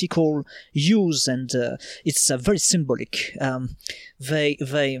political use, and it's very symbolic.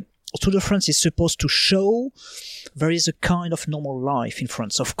 Tour de France is supposed to show there is a kind of normal life in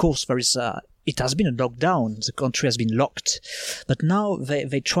France. Of course, it has been a lockdown. The country has been locked. But now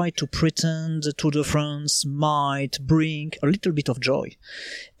they try to pretend the Tour de France might bring a little bit of joy.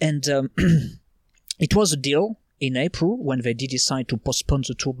 And it was a deal in April when they did decide to postpone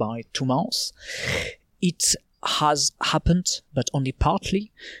the tour by 2 months. It has happened, but only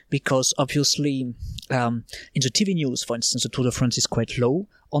partly, because obviously in the TV news, for instance, the Tour de France is quite low.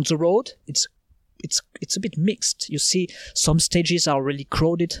 On the road, it's a bit mixed. You see, some stages are really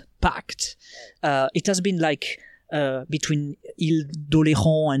crowded, packed. It has been like between Ile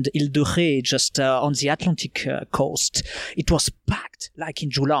d'Oléron and Ile de Ré, just on the Atlantic coast. It was packed, like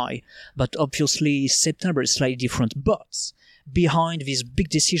in July. But obviously, September is slightly different. But behind this big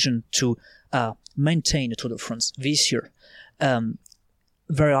decision to maintain the Tour de France this year,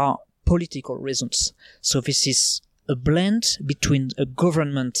 there are political reasons. So this is a blend between a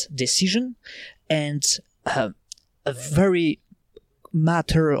government decision and a very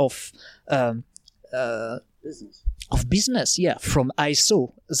matter of business, yeah, from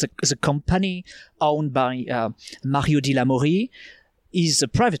ISO, the company owned by Mario Di Lamori is a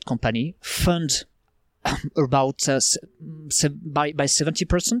private company, funded about by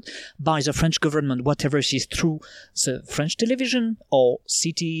 70% by the French government, whatever it is, through the French television or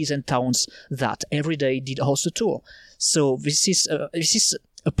cities and towns that every day did host a tour. So this is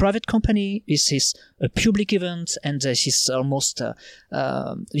a private company. This is a public event, and this is almost a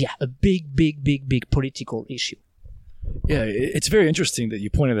big political issue. Yeah, it's very interesting that you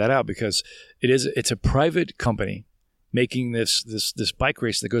pointed that out, because it's a private company making this bike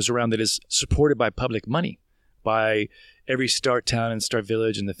race that goes around, that is supported by public money, by every start town and start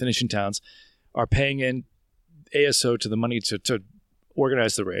village, and the finishing towns are paying in ASO to the money to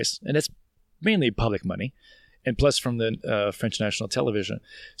organize the race. And it's mainly public money, and plus from the French national television.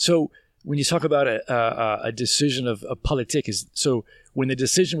 So when you talk about a decision of politique, so when the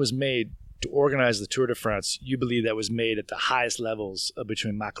decision was made to organize the Tour de France, you believe that was made at the highest levels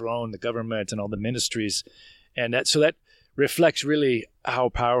between Macron, the government, and all the ministries. And that reflects really how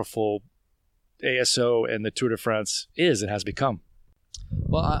powerful ASO and the Tour de France is and has become.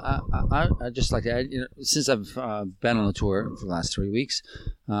 Well, I just like to add, since I've been on the tour for the last 3 weeks,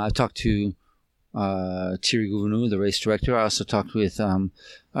 I've talked to Thierry Gouvenou, the race director. I also talked with Florence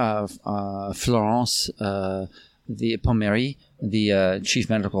Pommery, the chief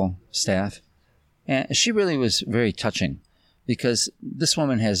medical staff. And she really was very touching, because this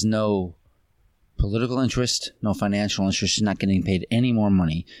woman has no political interest, no financial interest. She's not getting paid any more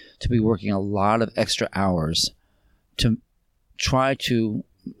money to be working a lot of extra hours to try to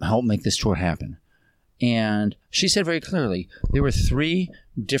help make this tour happen. And she said very clearly, there were 3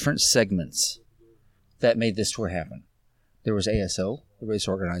 different segments that made this tour happen. There was ASO, the race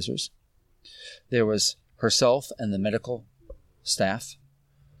organizers. There was herself and the medical staff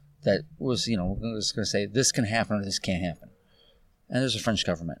that was, was going to say, this can happen or this can't happen. And there's the French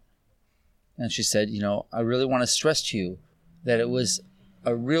government. And she said, I really want to stress to you that it was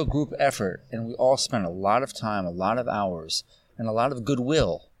a real group effort, and we all spent a lot of time, a lot of hours, and a lot of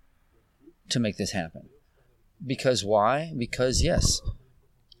goodwill to make this happen. Because why? Because, yes,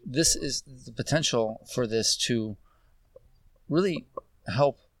 this is the potential for this to really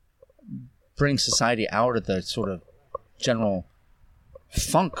help bring society out of the sort of general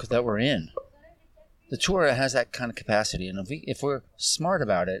funk that we're in. The tour has that kind of capacity, and if we're smart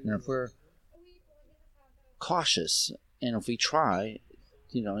about it, and if we're cautious, and if we try,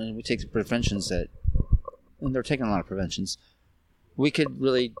 and we take the preventions and they're taking a lot of preventions, we could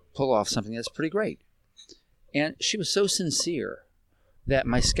really pull off something that's pretty great. And she was so sincere that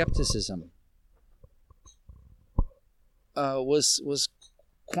my skepticism was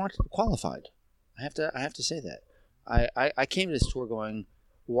qualified. I have to say that. I came to this tour going,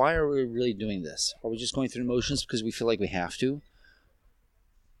 why are we really doing this? Are we just going through the motions because we feel like we have to?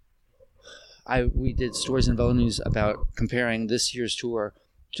 We did stories in Velo News about comparing this year's tour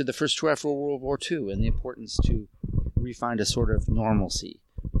to the first tour after World War II and the importance to re-find a sort of normalcy.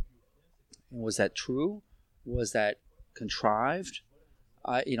 And was that true? Was that contrived?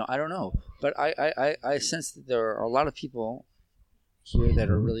 I don't know. But I sense that there are a lot of people here that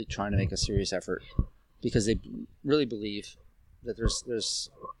are really trying to make a serious effort because they really believe that there's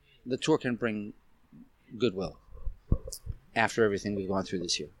the tour can bring goodwill. after everything we've gone through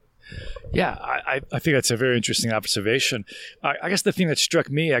this year. Yeah, I think that's a very interesting observation. I guess the thing that struck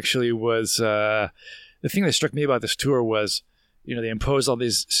me actually was the thing that struck me about this tour was, they imposed all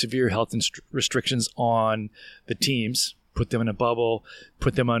these severe health restrictions on the teams, put them in a bubble,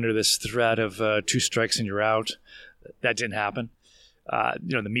 put them under this threat of 2 strikes and you're out. That didn't happen.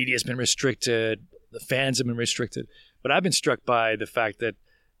 The media's been restricted, the fans have been restricted. But I've been struck by the fact that,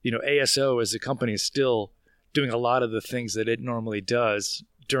 ASO as a company is still doing a lot of the things that it normally does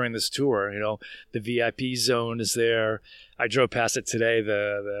during this tour. The VIP zone is there. I drove past it today.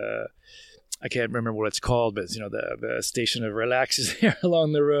 The I can't remember what it's called, but the station of relax is there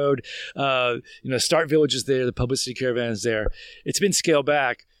along the road. Start Village is there. The publicity caravan is there. It's been scaled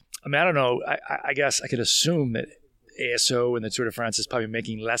back. I mean, I don't know. I guess I could assume that ASO and the Tour de France is probably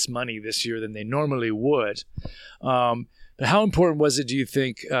making less money this year than they normally would. But how important was it, do you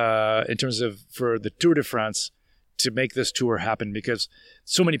think, in terms of for the Tour de France to make this tour happen? Because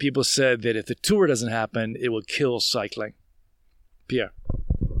so many people said that if the tour doesn't happen, it will kill cycling. Pierre.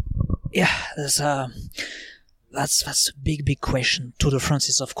 Yeah, that's a big question. Tour de France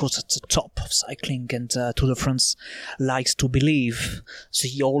is, of course, at the top of cycling, and Tour de France likes to believe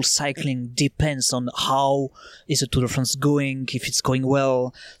the whole cycling depends on how is the Tour de France going, if it's going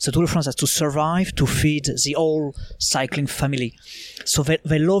well. So Tour de France has to survive to feed the whole cycling family. So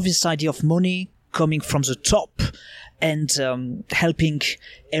they love this idea of money coming from the top and helping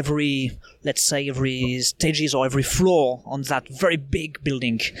every stages or every floor on that very big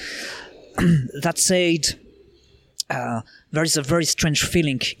building. That said, there is a very strange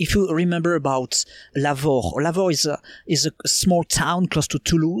feeling. If you remember about Lavore is a small town close to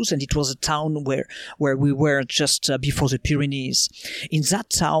Toulouse, and it was a town where we were just before the Pyrenees. In that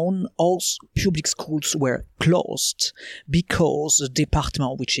town, all public schools were closed because the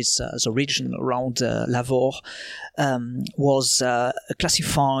département, which is the region around Lavore, was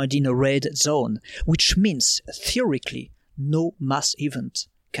classified in a red zone, which means theoretically no mass event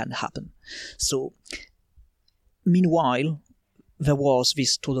can happen. So meanwhile, there was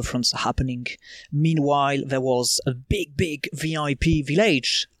this Tour de France happening. Meanwhile, there was a big VIP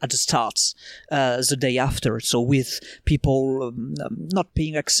village at the start, the day after. So with people not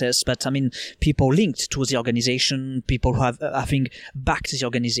paying access, but people linked to the organization, people who having backed the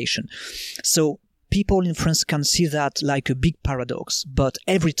organization. So people in France can see that like a big paradox. But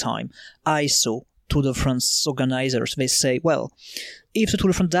every time I saw Tour de France organizers, they say, well, if the Tour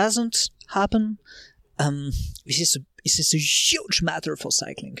de France doesn't happen, this is a huge matter for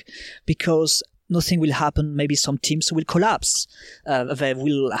cycling, because nothing will happen. Maybe some teams will collapse. They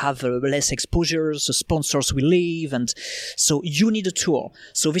will have less exposures. The sponsors will leave, and so you need a tour.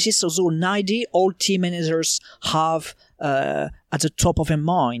 So this is also an idea all team managers have at the top of their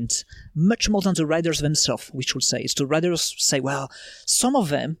mind, much more than the riders themselves. We should say, it's the riders say, well, some of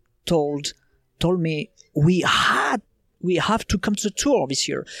them told me we have to come to the tour this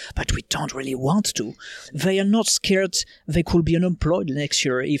year, but we don't really want to. They are not scared they could be unemployed next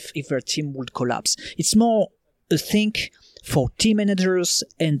year if their team would collapse. It's more a thing for team managers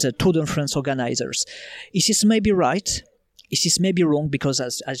and Tour de France organizers. Is this maybe right? Is this maybe wrong? Because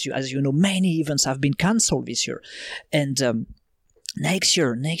as you know, many events have been cancelled this year. And next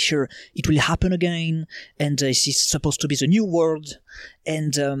year it will happen again, and this is supposed to be the new world,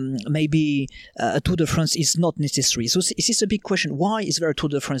 and maybe a Tour de France is not necessary. So this is a big question. Why is there a Tour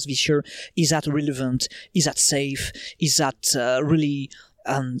de France this year? Is that relevant? Is that safe? Is that really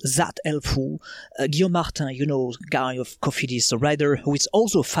that helpful? Guillaume Martin, guy of Cofidis, a rider who is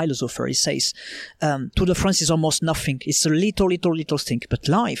also a philosopher, he says, Tour de France is almost nothing. It's a little thing, but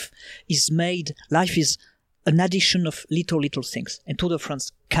life is an addition of little things. And Tour de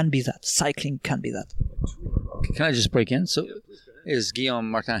France can be that. Cycling can be that. Can I just break in? So is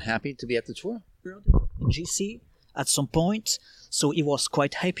Guillaume Martin happy to be at the tour? GC at some point. So he was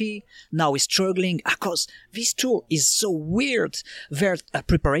quite happy. Now he's struggling because this tour is so weird. Their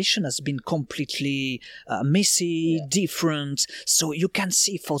preparation has been completely messy, different. So you can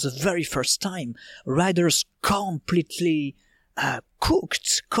see for the very first time, riders completely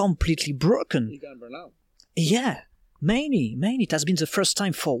cooked, completely broken. He got burned out. Yeah, many. It has been the first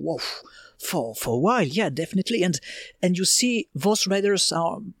time for a while. Yeah, definitely. And you see, those riders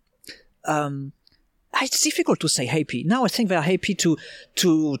are. It's difficult to say happy. Now I think they are happy to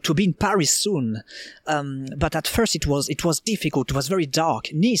be in Paris soon. But at first it was difficult. It was very dark.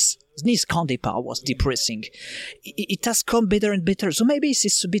 Nice Grand Départ was depressing. It has come better and better. So maybe this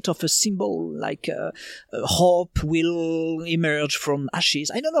is a bit of a symbol, like hope will emerge from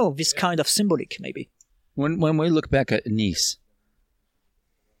ashes. I don't know, this kind of symbolic maybe. When we look back at Nice,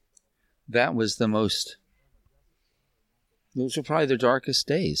 that was the most those were probably their darkest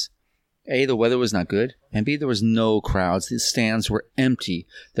days. A, the weather was not good, and B, there was no crowds. The stands were empty.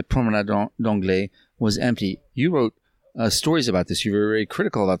 The Promenade d'Anglais was empty. You wrote stories about this. You were very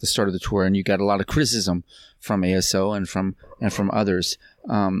critical about the start of the tour, and you got a lot of criticism from ASO and from others.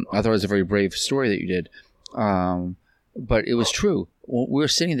 I thought it was a very brave story that you did, but it was true. We were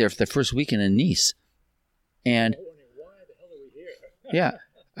sitting there for the first weekend in Nice, and yeah,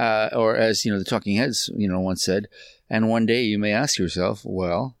 or as the Talking Heads once said, and one day you may ask yourself,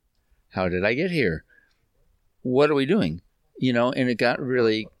 well, how did I get here? What are we doing? And it got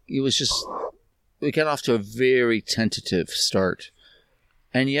really, we got off to a very tentative start.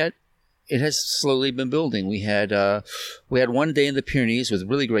 And yet it has slowly been building. We had one day in the Pyrenees with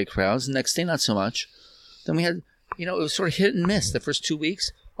really great crowds. The next day, not so much. Then we had, it was sort of hit and miss the first 2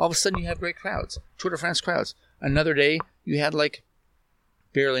 weeks. All of a sudden you have great crowds, Tour de France crowds. Another day you had like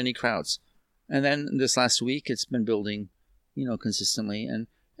barely any crowds. And then this last week it's been building, consistently. And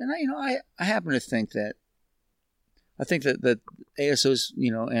I happen to think that ASO's,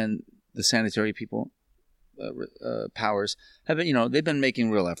 and the sanitary people, powers have been, they've been making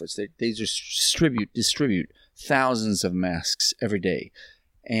real efforts. They just distribute thousands of masks every day,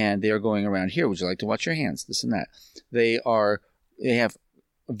 and they are going around here. Would you like to wash your hands? This and that. They have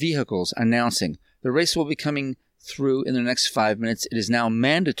vehicles announcing the race will be coming through in the next 5 minutes. It is now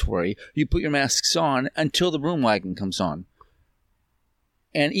mandatory. You put your masks on until the broom wagon comes on.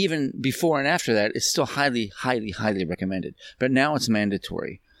 And even before and after that, it's still highly, highly, highly recommended. But now it's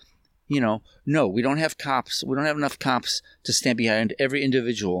mandatory. No, we don't have cops. We don't have enough cops to stand behind every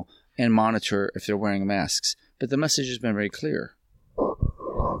individual and monitor if they're wearing masks. But the message has been very clear.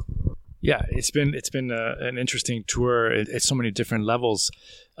 Yeah, it's been an interesting tour at so many different levels.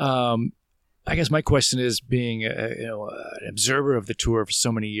 I guess my question is, being an observer of the tour for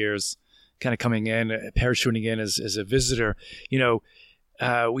so many years, kind of coming in, parachuting in as a visitor,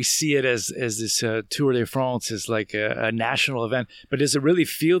 we see it as this Tour de France is like a national event, but does it really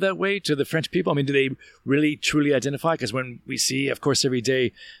feel that way to the French people? I mean, do they really truly identify? Because when we see, of course, every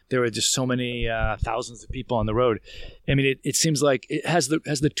day there are just so many thousands of people on the road. I mean, it seems like it has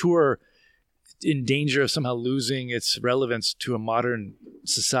the tour in danger of somehow losing its relevance to a modern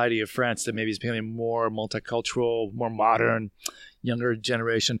society of France that maybe is becoming more multicultural, more modern, younger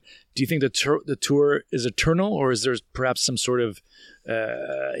generation. Do you think the tour is eternal, or is there perhaps some sort of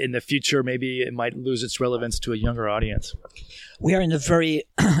in the future maybe it might lose its relevance to a younger audience? We are in a very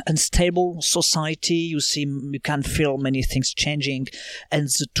unstable society. You can feel many things changing, and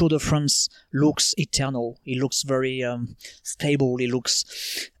the Tour de France looks eternal. It looks very stable. It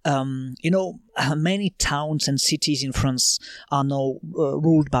looks, many towns and cities in France are now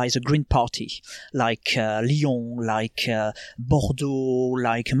ruled by the Green Party, like Lyon, like Bordeaux,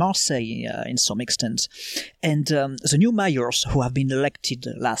 like Marseille in some extent. And the new mayors who have been elected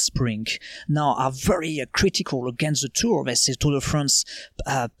last spring now are very critical against the Tour. They say Tour de France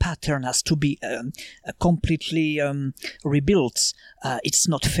pattern has to be completely rebuilt. It's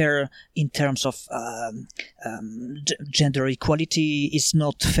not fair in terms of gender equality. It's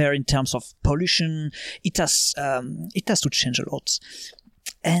not fair in terms of pollution. It has to change a lot.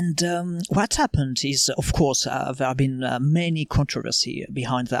 And what happened is, of course, there have been many controversy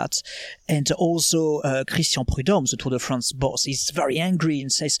behind that. And also Christian Prudhomme, the Tour de France boss, is very angry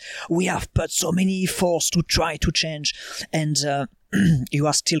and says, we have put so many efforts to try to change, and you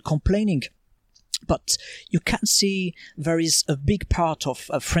are still complaining. But you can see there is a big part of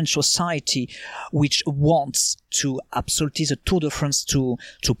French society which wants to absolutely the Tour de France to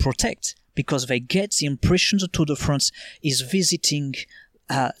protect, because they get the impression the Tour de France is visiting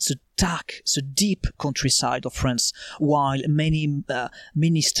the deep countryside of France, while many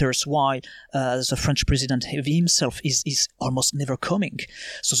ministers, while the French president himself is almost never coming.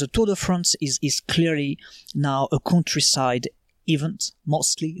 So the Tour de France is clearly now a countryside event,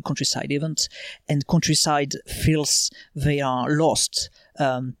 mostly a countryside event, and countryside feels they are lost.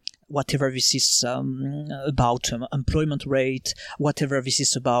 Whatever this is about employment rate, whatever this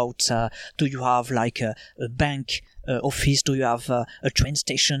is about, do you have like a bank office, do you have a train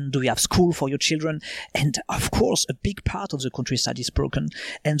station, do you have school for your children? And of course, a big part of the countryside is broken.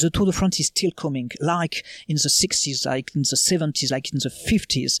 And the Tour de France is still coming, like in the 60s, like in the 70s, like in the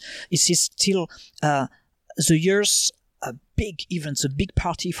 50s. It is still the years big events, a big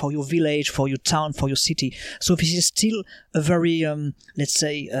party for your village, for your town, for your city. So this is still a very, let's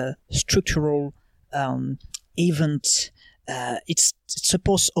say, structural event. It's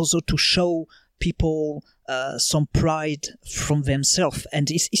supposed also to show people some pride from themselves, and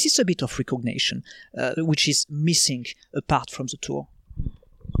this is a bit of recognition, which is missing apart from the tour.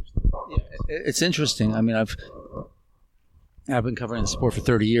 Yeah, it's interesting. I mean, I've been covering the sport for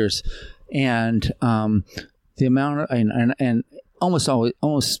 30 years, and the amount of, and almost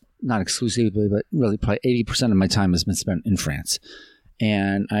not exclusively, but really probably 80% of my time has been spent in France.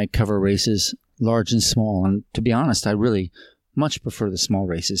 And I cover races large and small. And to be honest, I really much prefer the small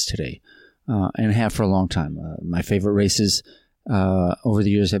races today, and have for a long time. My favorite races over the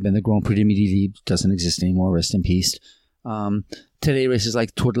years have been the Grand Prix de Midi, doesn't exist anymore, rest in peace. Today, races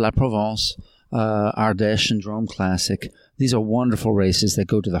like Tour de la Provence, Ardèche and Drôme Classic. These are wonderful races that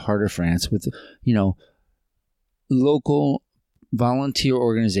go to the heart of France with, local volunteer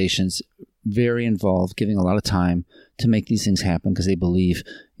organizations very involved, giving a lot of time to make these things happen because they believe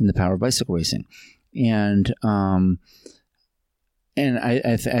in the power of bicycle racing. And I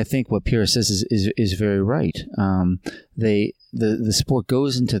think what Pierre says is very right. The sport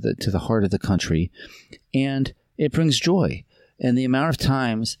goes into the heart of the country, and it brings joy. And the amount of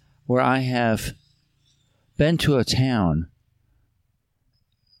times where I have been to a town,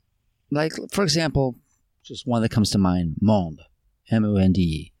 like, for example, just one that comes to mind, Monde,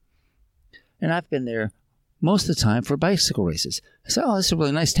 M-O-N-D-E. And I've been there most of the time for bicycle races. I said, oh, this is a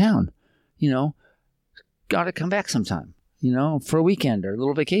really nice town. Got to come back sometime, for a weekend or a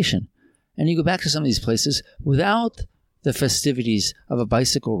little vacation. And you go back to some of these places without the festivities of a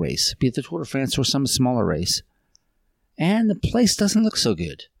bicycle race, be it the Tour de France or some smaller race. And the place doesn't look so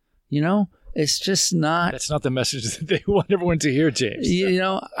good. It's just not. That's not the message that they want everyone to hear, James.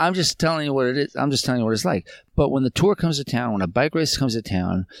 I'm just telling you what it is. I'm just telling you what it's like. But when the tour comes to town, when a bike race comes to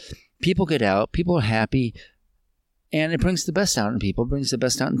town, people get out, people are happy, and it brings the best out in people, brings the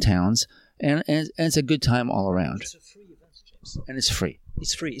best out in towns, and it's a good time all around. It's a free event, James. And it's free.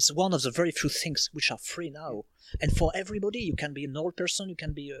 It's free. It's one of the very few things which are free now. And for everybody, you can be an old person, you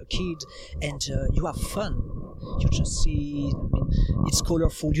can be a kid, and you have fun. You just see, it's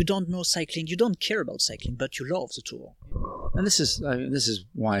colorful. You don't know cycling, you don't care about cycling, but you love the tour. And this is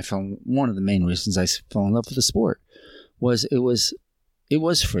why I fell. One of the main reasons I fell in love with the sport was it was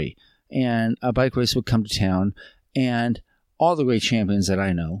free, and a bike race would come to town, and all the great champions that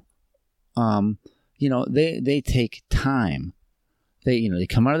I know, they take time. They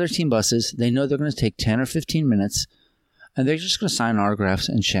come out of their team buses. They know they're going to take 10 or 15 minutes, and they're just going to sign autographs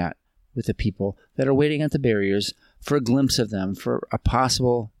and chat with the people that are waiting at the barriers for a glimpse of them, for a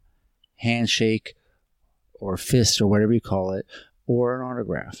possible handshake or fist or whatever you call it, or an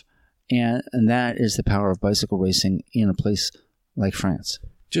autograph. And that is the power of bicycle racing in a place like France.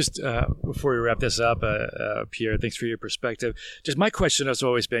 Just before we wrap this up, Pierre, thanks for your perspective. Just my question has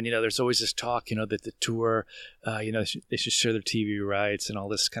always been, there's always this talk, that the tour, they should share their TV rights and all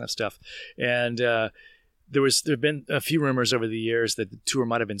this kind of stuff. And there have been a few rumors over the years that the tour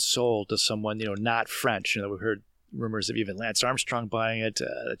might have been sold to someone, not French. We've heard rumors of even Lance Armstrong buying it,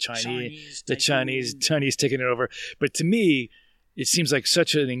 the Chinese taking it over. But to me, it seems like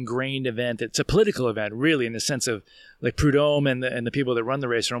such an ingrained event. It's a political event, really, in the sense of like Prudhomme and the people that run the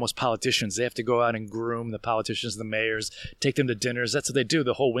race are almost politicians. They have to go out and groom the politicians, the mayors, take them to dinners. That's what they do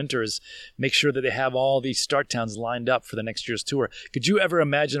the whole winter, is make sure that they have all these start towns lined up for the next year's tour. Could you ever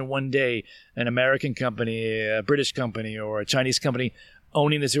imagine one day an American company, a British company, or a Chinese company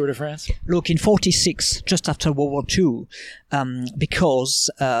owning the Tour de France? Look, in 1946, just after World War II, because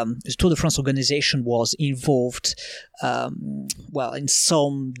the Tour de France organization was involved, in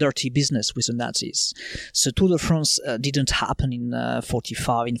some dirty business with the Nazis. So Tour de France didn't happen in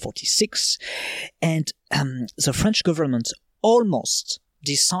 1945, in 1946. And the French government almost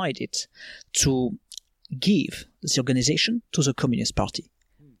decided to give the organization to the Communist Party,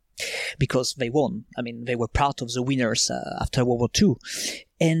 because they won. They were part of the winners after World War II.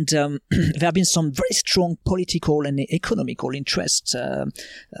 And there have been some very strong political and economical interests to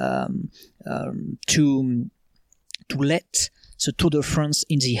let the Tour de France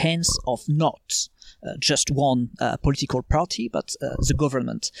in the hands of not just one political party, but the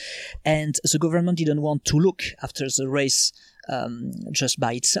government. And the government didn't want to look after the race just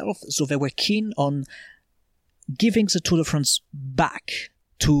by itself, so they were keen on giving the Tour de France back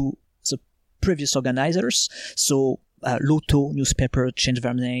to the previous organizers. So L'Auto newspaper changed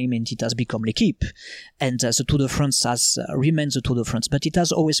their name and it has become L'Équipe. And the Tour de France has remained the Tour de France, but it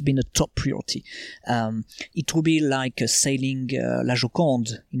has always been a top priority. It will be like sailing La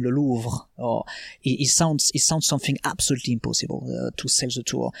Joconde in the Louvre, or it sounds something absolutely impossible to sail the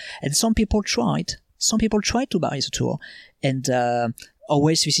Tour. And some people tried to buy the Tour, and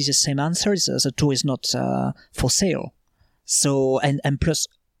always this is the same answer: the Tour is not for sale. So, and plus,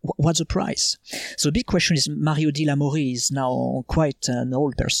 what's the price? So the big question is, Marie-Odile Amaury is now quite an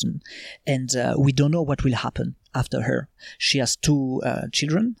old person, and we don't know what will happen after her. She has 2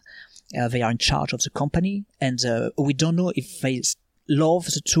 children. They are in charge of the company, and we don't know if they love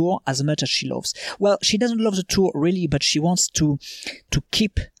the tour as much as she loves. Well, she doesn't love the tour really, but she wants to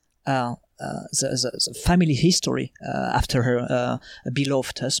keep the family history after her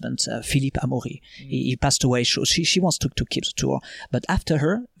beloved husband, Philippe Amaury. He passed away. She wants to keep the tour, but after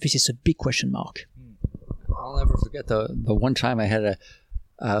her, this is a big question mark. I'll never forget the one time I had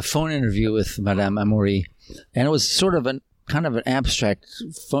a phone interview with Madame Amaury, and it was sort of kind of an abstract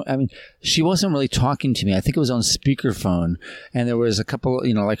phone. I mean, she wasn't really talking to me. I think it was on speakerphone, and there was a couple,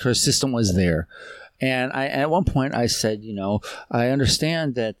 like her assistant was there. And at one point I said, I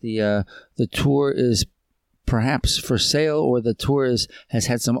understand that the tour is perhaps for sale, or the tour has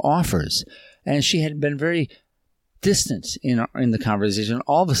had some offers. And she had been very distant in the conversation.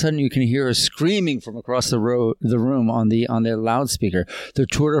 All of a sudden, you can hear her screaming from across the room on the loudspeaker. The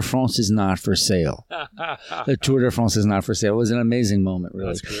Tour de France is not for sale. The Tour de France is not for sale. It was an amazing moment, really.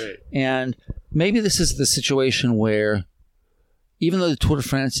 That's great. And maybe this is the situation where, even though the Tour de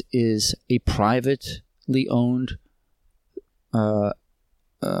France is a privately owned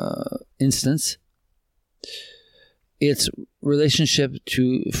instance, its relationship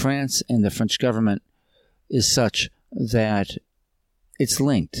to France and the French government is such that it's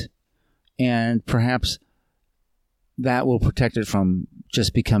linked. And perhaps that will protect it from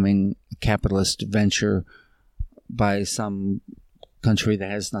just becoming a capitalist venture by some country that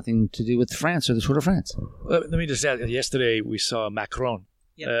has nothing to do with France or the Tour de France. Let me just add, yesterday we saw Macron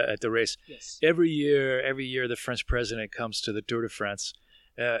at the race. Yes. Every year the French president comes to the Tour de France.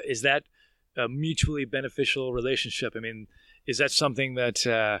 Is that a mutually beneficial relationship? I mean, is that something that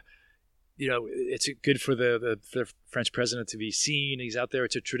it's good for the French president to be seen? He's out there.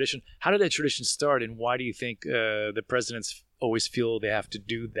 It's a tradition. How did that tradition start, and why do you think the presidents always feel they have to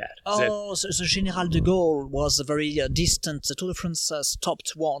do that? The General de Gaulle was very distant. The Tour de France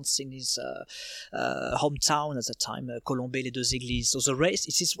stopped once in his hometown at the time, Colombey-les-Deux-Églises. So the race,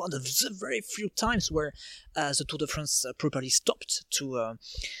 it is one of the very few times where the Tour de France properly stopped to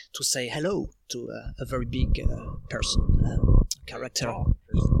say hello to a very big person, character.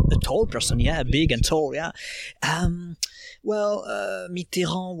 A tall person, big and tall,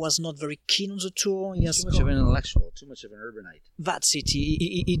 Mitterrand was not very keen on the tour. Too much of an intellectual, too much of an urbanite. That's it.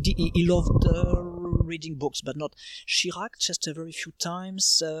 He loved reading books, but not Chirac, just a very few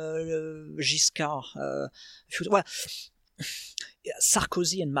times. Giscard,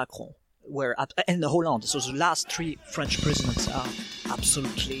 Sarkozy and Macron were and Hollande. So the last three French presidents are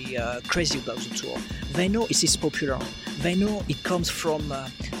absolutely crazy about the tour. They know it is popular. They know it comes from,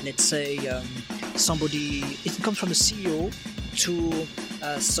 let's say, somebody. It comes from a CEO to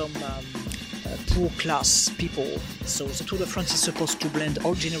some poor class people. So the Tour de France is supposed to blend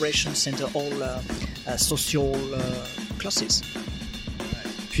all generations and all social classes.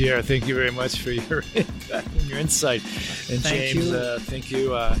 Pierre, thank you very much for your insight. And James, thank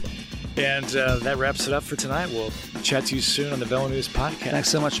you. And that wraps it up for tonight. We'll chat to you soon on the VeloNews podcast. Thanks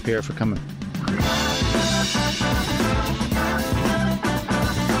so much, Pierre, for coming.